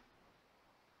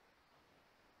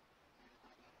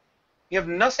 You have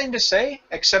nothing to say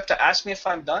except to ask me if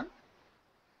I'm done?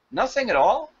 Nothing at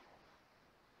all?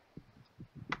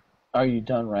 Are you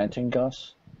done ranting,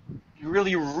 Gus? You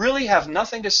really have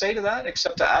nothing to say to that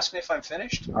except to ask me if I'm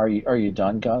finished? Are you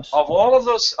done, Gus? Of all of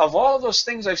those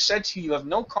things I've said to you, you have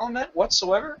no comment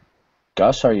whatsoever?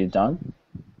 Gus, are you done?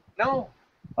 No.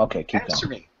 Okay, keep Answer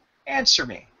going. me. Answer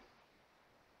me.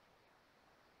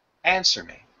 Answer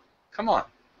me. Come on.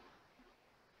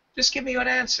 Just give me an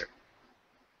answer.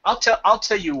 I'll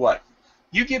tell you what.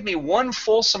 You give me one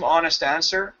fulsome, honest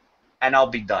answer, and I'll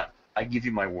be done. I give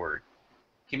you my word.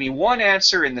 Give me one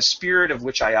answer in the spirit of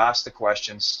which I asked the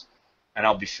questions, and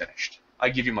I'll be finished. I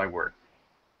give you my word.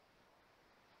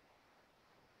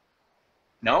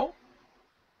 No?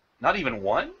 Not even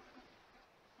one?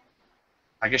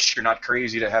 I guess you're not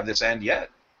crazy to have this end yet.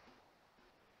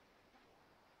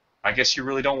 I guess you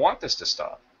really don't want this to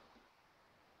stop.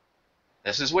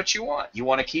 This is what you want. You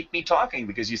want to keep me talking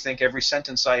because you think every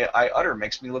sentence I utter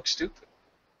makes me look stupid.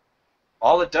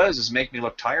 All it does is make me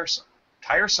look tiresome.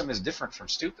 Tiresome is different from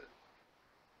stupid.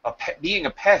 Being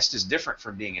a pest is different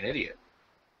from being an idiot.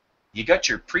 You got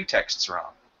your pretexts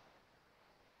wrong.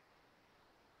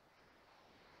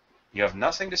 You have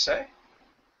nothing to say?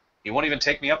 You won't even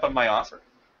take me up on my offer?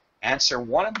 Answer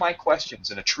one of my questions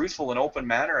in a truthful and open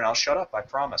manner, and I'll shut up. I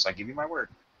promise. I give you my word.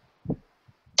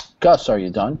 Gus, are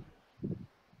you done?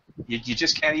 You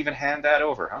just can't even hand that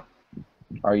over, huh?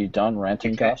 Are you done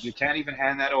ranting, Gus? You can't even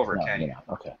hand that over, No, can you? you're not.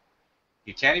 Okay.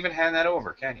 You can't even hand that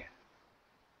over, can you?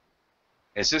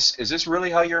 Is this really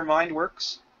how your mind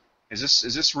works? Is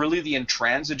this really the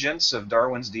intransigence of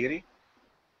Darwin's deity?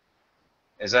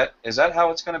 Is that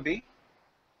how it's going to be?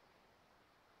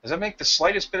 Does that make the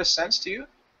slightest bit of sense to you?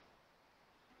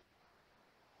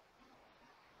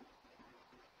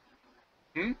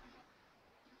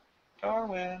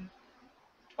 Darwin,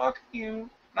 talking to you.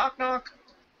 Knock, knock.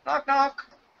 Knock, knock.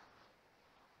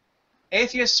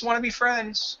 Atheists want to be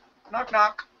friends. Knock,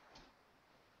 knock.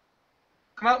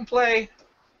 Come out and play. You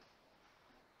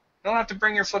don't have to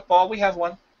bring your football. We have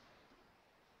one.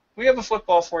 We have a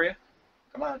football for you.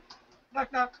 Come on.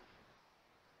 Knock, knock.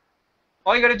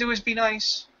 All you got to do is be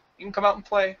nice. You can come out and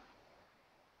play.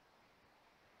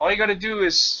 All you got to do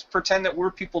is pretend that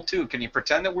we're people too. Can you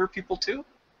pretend that we're people too?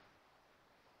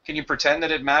 Can you pretend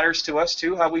that it matters to us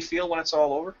too, how we feel when it's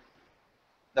all over?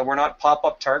 That we're not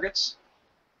pop-up targets?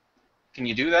 Can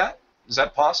you do that? Is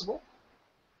that possible?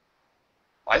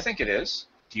 I think it is.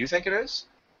 Do you think it is?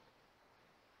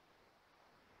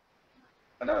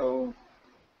 Hello?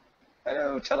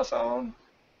 Hello, telephone.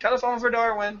 Telephone for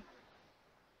Darwin.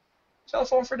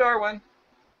 Telephone for Darwin.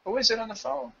 Who is it on the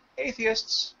phone?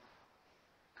 Atheists.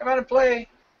 Come out and play.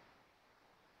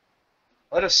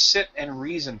 Let us sit and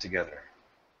reason together.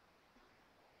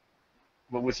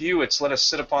 But with you, it's let us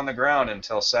sit upon the ground and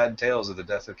tell sad tales of the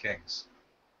death of kings.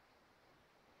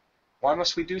 Why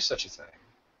must we do such a thing?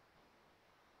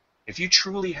 If you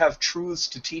truly have truths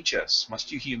to teach us,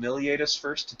 must you humiliate us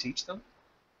first to teach them?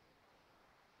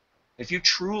 If you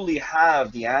truly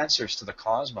have the answers to the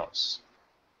cosmos,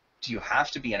 do you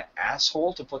have to be an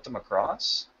asshole to put them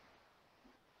across?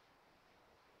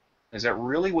 Is that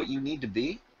really what you need to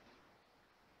be?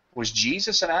 Was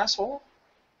Jesus an asshole?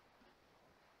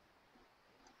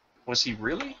 Was he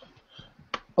really?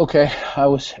 Okay, I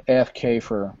was AFK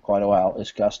for quite a while.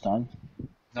 Is Gus done?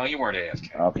 No, you weren't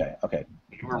AFK. Okay.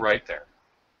 You were right there.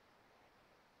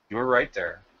 You were right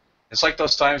there. It's like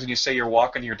those times when you say you're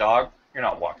walking your dog. You're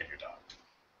not walking your dog.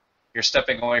 You're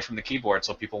stepping away from the keyboard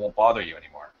so people won't bother you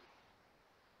anymore.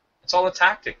 It's all a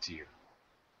tactic to you.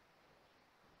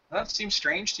 Doesn't that seem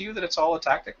strange to you that it's all a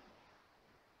tactic?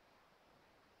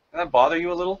 Doesn't that bother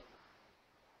you a little?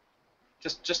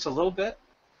 Just a little bit?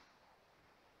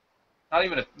 Not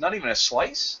even a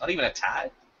slice? Not even a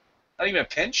tad? Not even a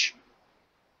pinch?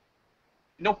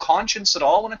 No conscience at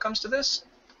all when it comes to this?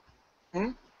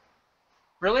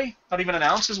 Really? Not even an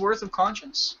ounce's worth of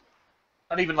conscience?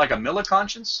 Not even like a milli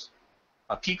conscience?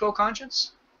 A pico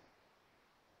conscience?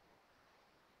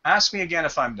 Ask me again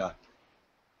if I'm done.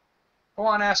 Go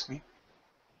on, ask me.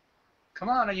 Come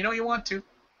on, you know you want to.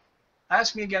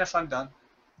 Ask me again if I'm done.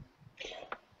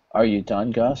 Are you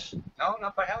done, Gus? No,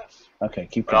 not by half. Okay,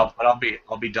 keep going. But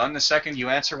I'll be done the second you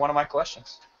answer one of my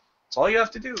questions. That's all you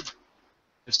have to do.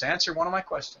 Just answer one of my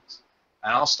questions,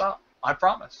 and I'll stop. I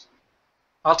promise.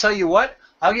 I'll tell you what.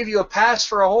 I'll give you a pass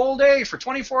for a whole day for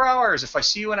 24 hours if I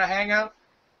see you in a hangout.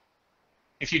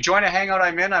 If you join a hangout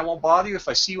I'm in, I won't bother you. If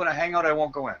I see you in a hangout, I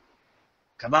won't go in.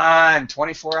 Come on,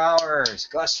 24 hours.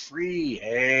 Gus free.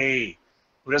 Hey,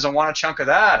 who doesn't want a chunk of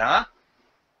that, huh?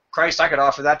 Christ, I could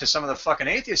offer that to some of the fucking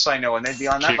atheists I know, and they'd be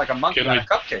on that like a monkey on a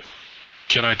cupcake.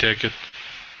 Can I take it?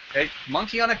 Hey,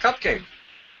 monkey on a cupcake.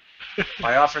 If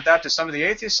I offered that to some of the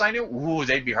atheists I knew, ooh,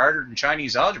 they'd be harder than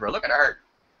Chinese algebra. Look at Art.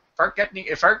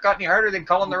 If Art got any harder, they'd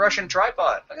call him the Russian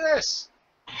tripod. Look at this.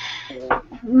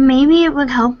 Maybe it would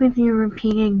help if you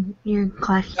repeated your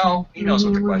question. No, he knows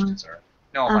what the Maybe it would. questions are.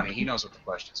 No, Okay. honey, he knows what the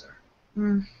questions are.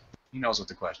 Mm. He knows what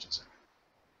the questions are.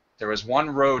 There is one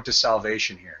road to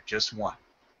salvation here, just one.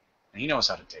 And he knows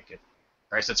how to take it.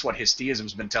 Right? That's what his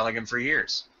theism's been telling him for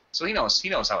years. So he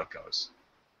knows how it goes.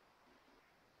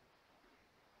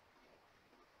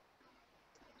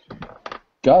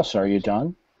 Gus, are you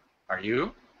done? Are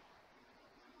you?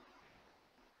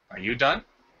 Are you done?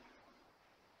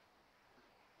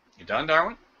 You done,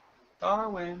 Darwin?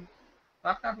 Darwin.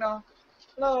 Knock, knock, knock.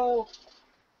 Hello.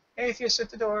 Atheist at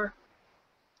the door.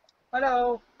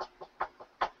 Hello.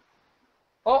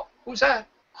 Oh, who's that?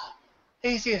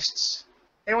 Atheists.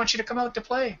 They want you to come out to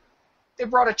play. They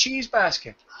brought a cheese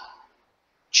basket.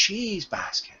 Cheese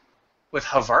basket. With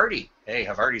Havarti. Hey,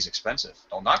 Havarti's expensive.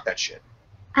 Don't knock that shit.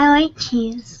 I like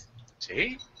cheese.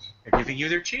 See? They're giving you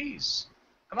their cheese.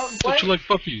 Come out and play. Don't you like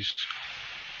puppies?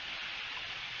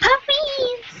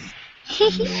 Puppies!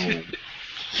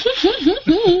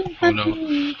 Oh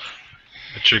no.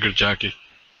 I triggered Jackie.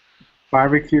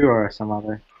 Barbecue or some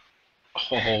other?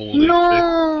 Holy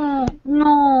No,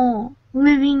 no,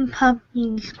 living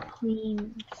puppies, please.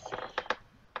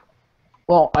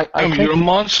 Well, I Damn, think you're a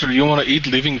monster. You want to eat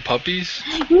living puppies?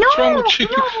 No, What's wrong with you?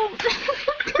 no,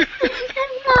 that's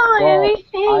not Well,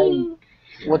 everything.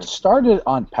 what started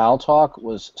on Pal Talk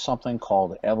was something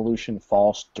called evolution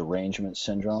false derangement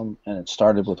syndrome, and it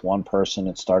started with one person.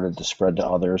 It started to spread to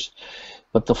others.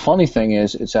 But the funny thing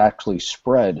is, it's actually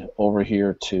spread over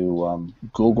here to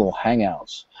Google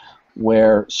Hangouts,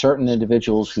 where certain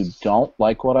individuals who don't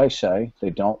like what I say, they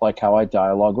don't like how I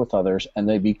dialogue with others, and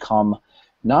they become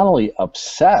not only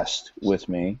obsessed with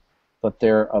me, but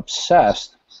they're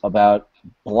obsessed about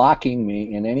blocking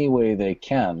me in any way they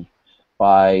can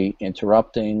by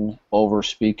interrupting,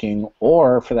 over-speaking,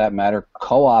 or, for that matter,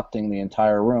 co-opting the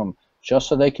entire room just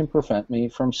so they can prevent me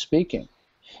from speaking.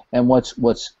 And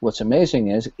what's amazing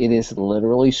is it is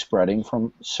literally spreading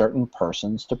from certain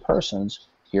persons to persons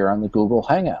here on the Google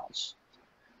Hangouts.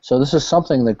 So this is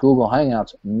something that Google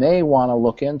Hangouts may want to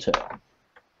look into.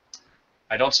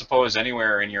 I don't suppose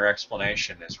anywhere in your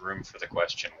explanation is room for the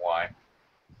question why.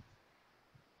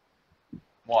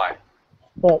 Why?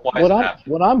 Well, Why is it happening?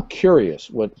 what I'm curious,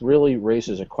 what really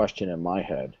raises a question in my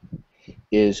head,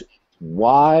 is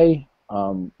why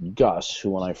Gus, who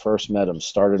when I first met him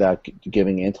started out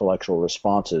giving intellectual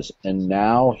responses, and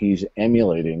now he's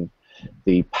emulating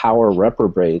the power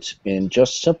reprobates in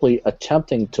just simply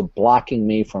attempting to blocking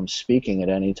me from speaking at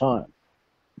any time.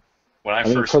 When I I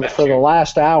mean, first for met the you,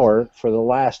 last hour,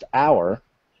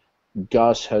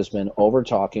 Gus has been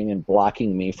over-talking and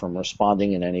blocking me from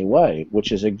responding in any way,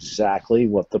 which is exactly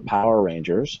what the Power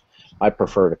Rangers, I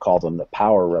prefer to call them the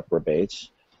power reprobates,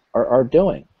 are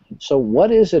doing. So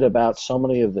what is it about so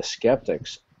many of the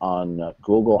skeptics on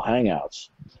Google Hangouts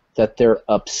that they're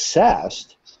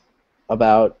obsessed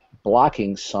about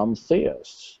blocking some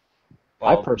theists?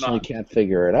 I well, personally not- can't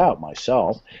figure it out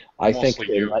myself. I think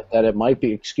Mostly you. that it might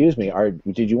be, excuse me,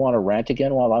 did you want to rant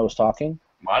again while I was talking?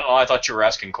 I don't know. I thought you were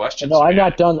asking questions. No, I'm man.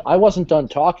 not done. I wasn't done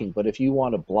talking, but if you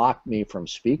want to block me from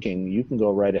speaking, you can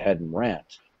go right ahead and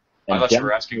rant. I And thought you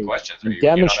were asking questions. Are you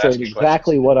not demonstrate asking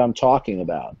exactly questions? what I'm talking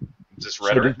about. Is this So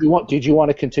rhetoric? did you want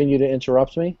to continue to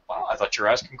interrupt me? Well, I thought you were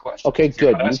asking questions. Okay, If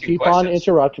you're good. not You asking keep on questions-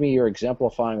 interrupting me. You're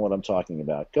exemplifying what I'm talking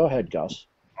about. Go ahead, Gus.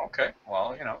 Okay.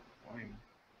 Well, you know, I mean,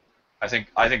 I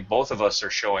think both of us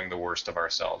are showing the worst of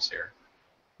ourselves here,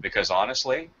 because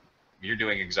honestly, you're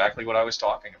doing exactly what I was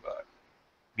talking about.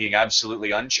 Being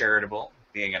absolutely uncharitable,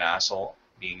 being an asshole,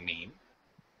 being mean.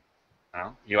 You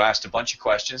know, you asked a bunch of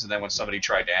questions, and then when somebody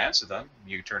tried to answer them,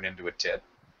 you turned into a tit.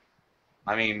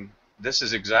 I mean, this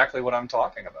is exactly what I'm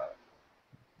talking about.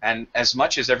 And as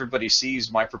much as everybody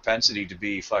sees my propensity to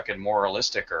be fucking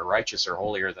moralistic or righteous or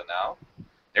holier than thou,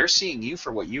 they're seeing you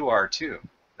for what you are too.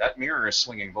 That mirror is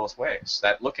swinging both ways.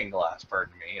 That looking glass,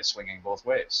 pardon me, is swinging both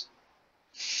ways.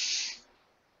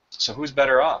 So who's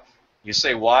better off? You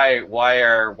say why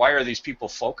are these people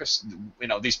focused? You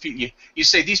know, these people. You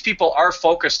say these people are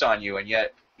focused on you, and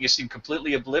yet you seem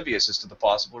completely oblivious as to the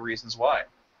possible reasons why.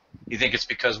 You think it's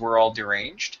because we're all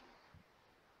deranged?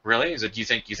 Really? Is it? You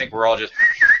think we're all just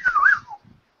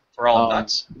we're all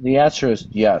nuts? The answer is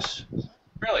yes.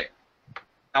 Really?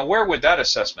 Now, where would that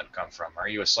assessment come from? Are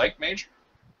you a psych major?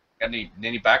 Got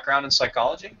any background in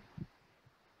psychology?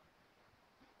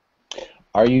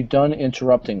 Are you done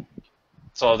interrupting?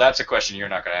 So that's a question you're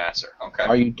not going to answer. Okay.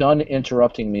 Are you done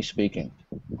interrupting me speaking?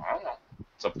 I don't know.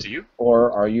 It's up to you.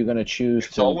 Or are you going to choose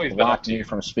It's to always been up block to me you.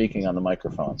 from speaking on the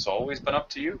microphone? It's always been up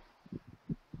to you.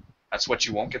 That's what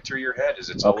you won't get through your head. Is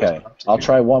it's always Okay, been up to I'll you.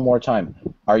 try one more time.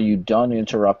 Are you done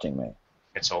interrupting me?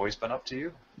 It's always been up to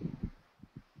you.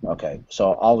 Okay,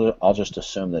 so I'll just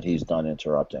assume that he's done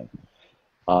interrupting.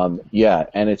 Yeah,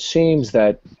 and it seems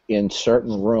that in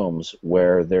certain rooms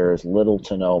where there is little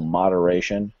to no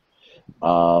moderation,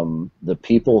 the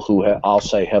people who I'll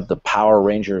say have the Power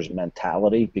Rangers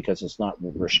mentality, because it's not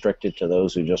restricted to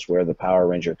those who just wear the Power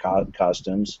Ranger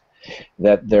costumes,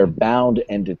 that they're bound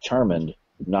and determined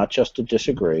not just to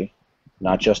disagree,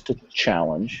 not just to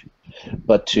challenge,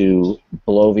 but to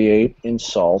bloviate,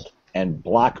 insult, and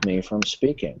block me from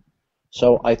speaking.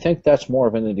 So I think that's more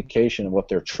of an indication of what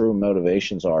their true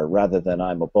motivations are rather than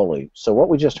I'm a bully. So what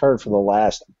we just heard for the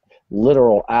last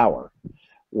literal hour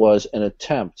was an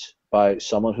attempt by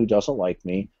someone who doesn't like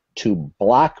me to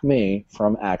block me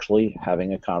from actually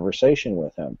having a conversation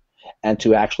with him and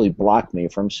to actually block me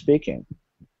from speaking.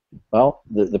 Well,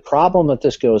 the problem that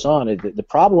this goes on, the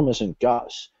problem isn't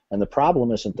Gus, and the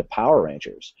problem isn't the Power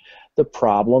Rangers. The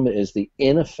problem is the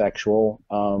ineffectual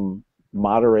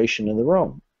moderation in the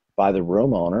room by the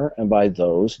room owner and by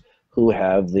those who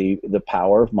have the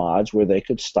power of mods where they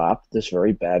could stop this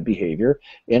very bad behavior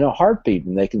in a heartbeat.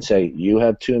 And they can say, you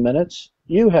have 2 minutes,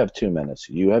 you have 2 minutes,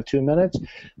 you have 2 minutes.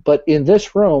 But in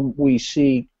this room, we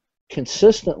see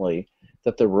consistently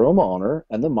that the room owner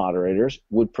and the moderators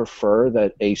would prefer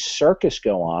that a circus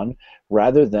go on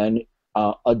rather than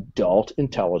adult,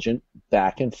 intelligent,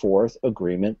 back and forth,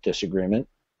 agreement, disagreement,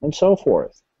 and so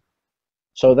forth.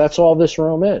 So that's all this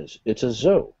room is. It's a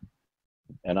zoo.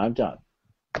 And I'm done.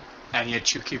 And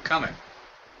yet you keep coming.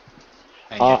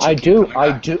 I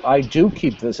do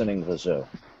keep visiting the zoo.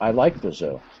 I like the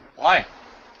zoo. Why?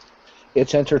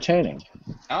 It's entertaining.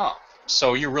 Oh,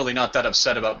 so you're really not that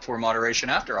upset about poor moderation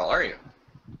after all, are you?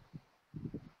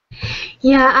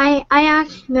 Yeah, I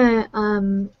asked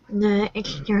the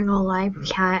external live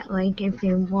chat like if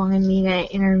they wanted me to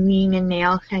intervene, and they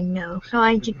all said no. So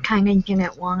I just kind of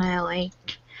didn't want to like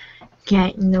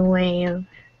get in the way of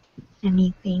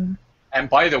anything. And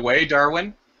by the way,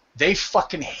 Darwin, they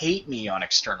fucking hate me on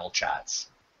external chats.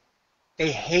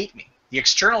 They hate me. The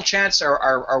external chats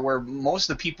are where most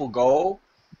of the people go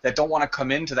that don't want to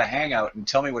come into the hangout and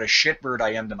tell me what a shitbird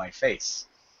I am to my face.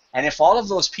 And if all of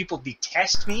those people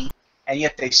detest me, and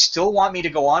yet they still want me to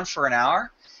go on for an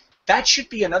hour, that should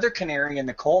be another canary in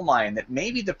the coal mine, that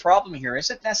maybe the problem here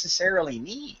isn't necessarily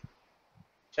me.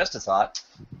 Just a thought.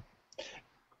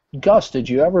 Gus, did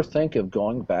you ever think of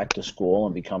going back to school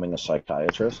and becoming a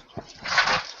psychiatrist?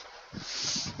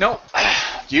 No.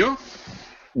 You?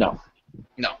 No.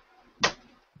 No.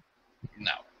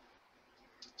 No.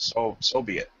 So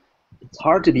be it. It's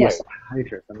hard to be Right. a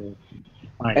psychiatrist. I mean,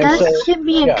 fine. And That so- should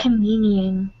be yeah. a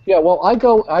comedian. Yeah, well, I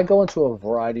go into a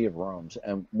variety of rooms,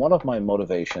 and one of my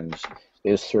motivations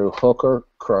is through hook or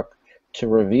crook to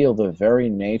reveal the very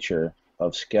nature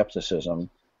of skepticism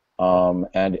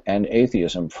and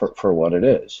atheism for what it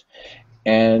is.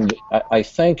 And I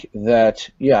think that,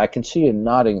 yeah, I can see you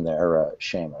nodding there,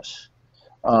 Seamus.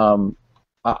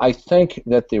 I think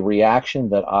that the reaction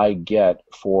that I get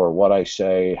for what I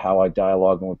say, how I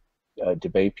dialogue and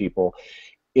debate people,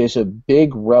 is a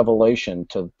big revelation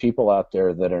to people out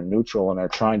there that are neutral and are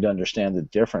trying to understand the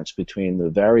difference between the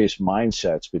various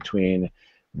mindsets between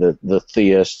the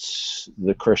theists,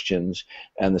 the Christians,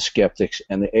 and the skeptics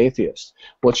and the atheists.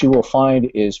 What you will find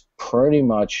is pretty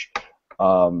much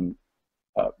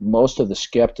most of the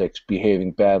skeptics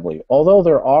behaving badly, although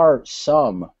there are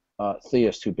some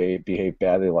theists who behave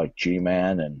badly, like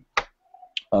G-Man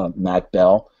and Matt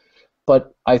Bell.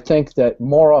 But I think that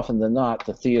more often than not,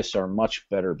 the theists are much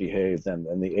better behaved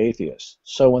than the atheists.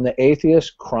 So when the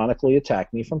atheists chronically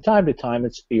attack me from time to time,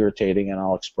 it's irritating and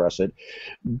I'll express it.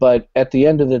 But at the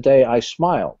end of the day, I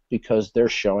smile because they're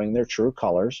showing their true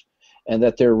colors and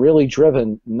that they're really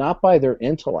driven not by their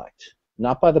intellect,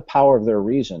 not by the power of their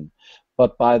reason,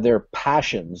 but by their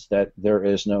passions that there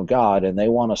is no God, and they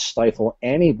want to stifle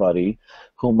anybody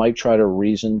who might try to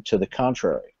reason to the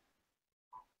contrary.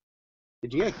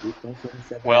 Did you get goosebumps when you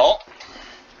said that? Well,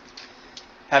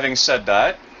 having said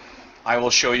that, I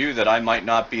will show you that I might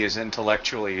not be as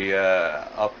intellectually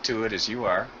up to it as you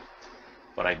are,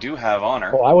 but I do have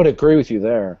honor. Oh, I would agree with you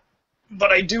there.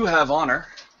 But I do have honor.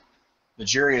 The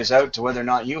jury is out to whether or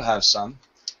not you have some,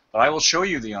 but I will show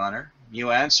you the honor.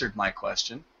 You answered my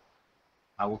question.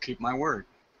 I will keep my word,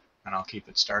 and I'll keep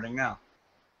it starting now.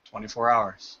 24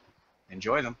 hours.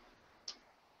 Enjoy them.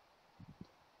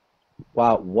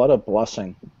 Wow, what a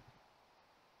blessing.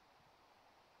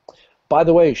 By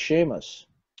the way, Seamus,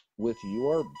 with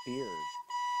your beard,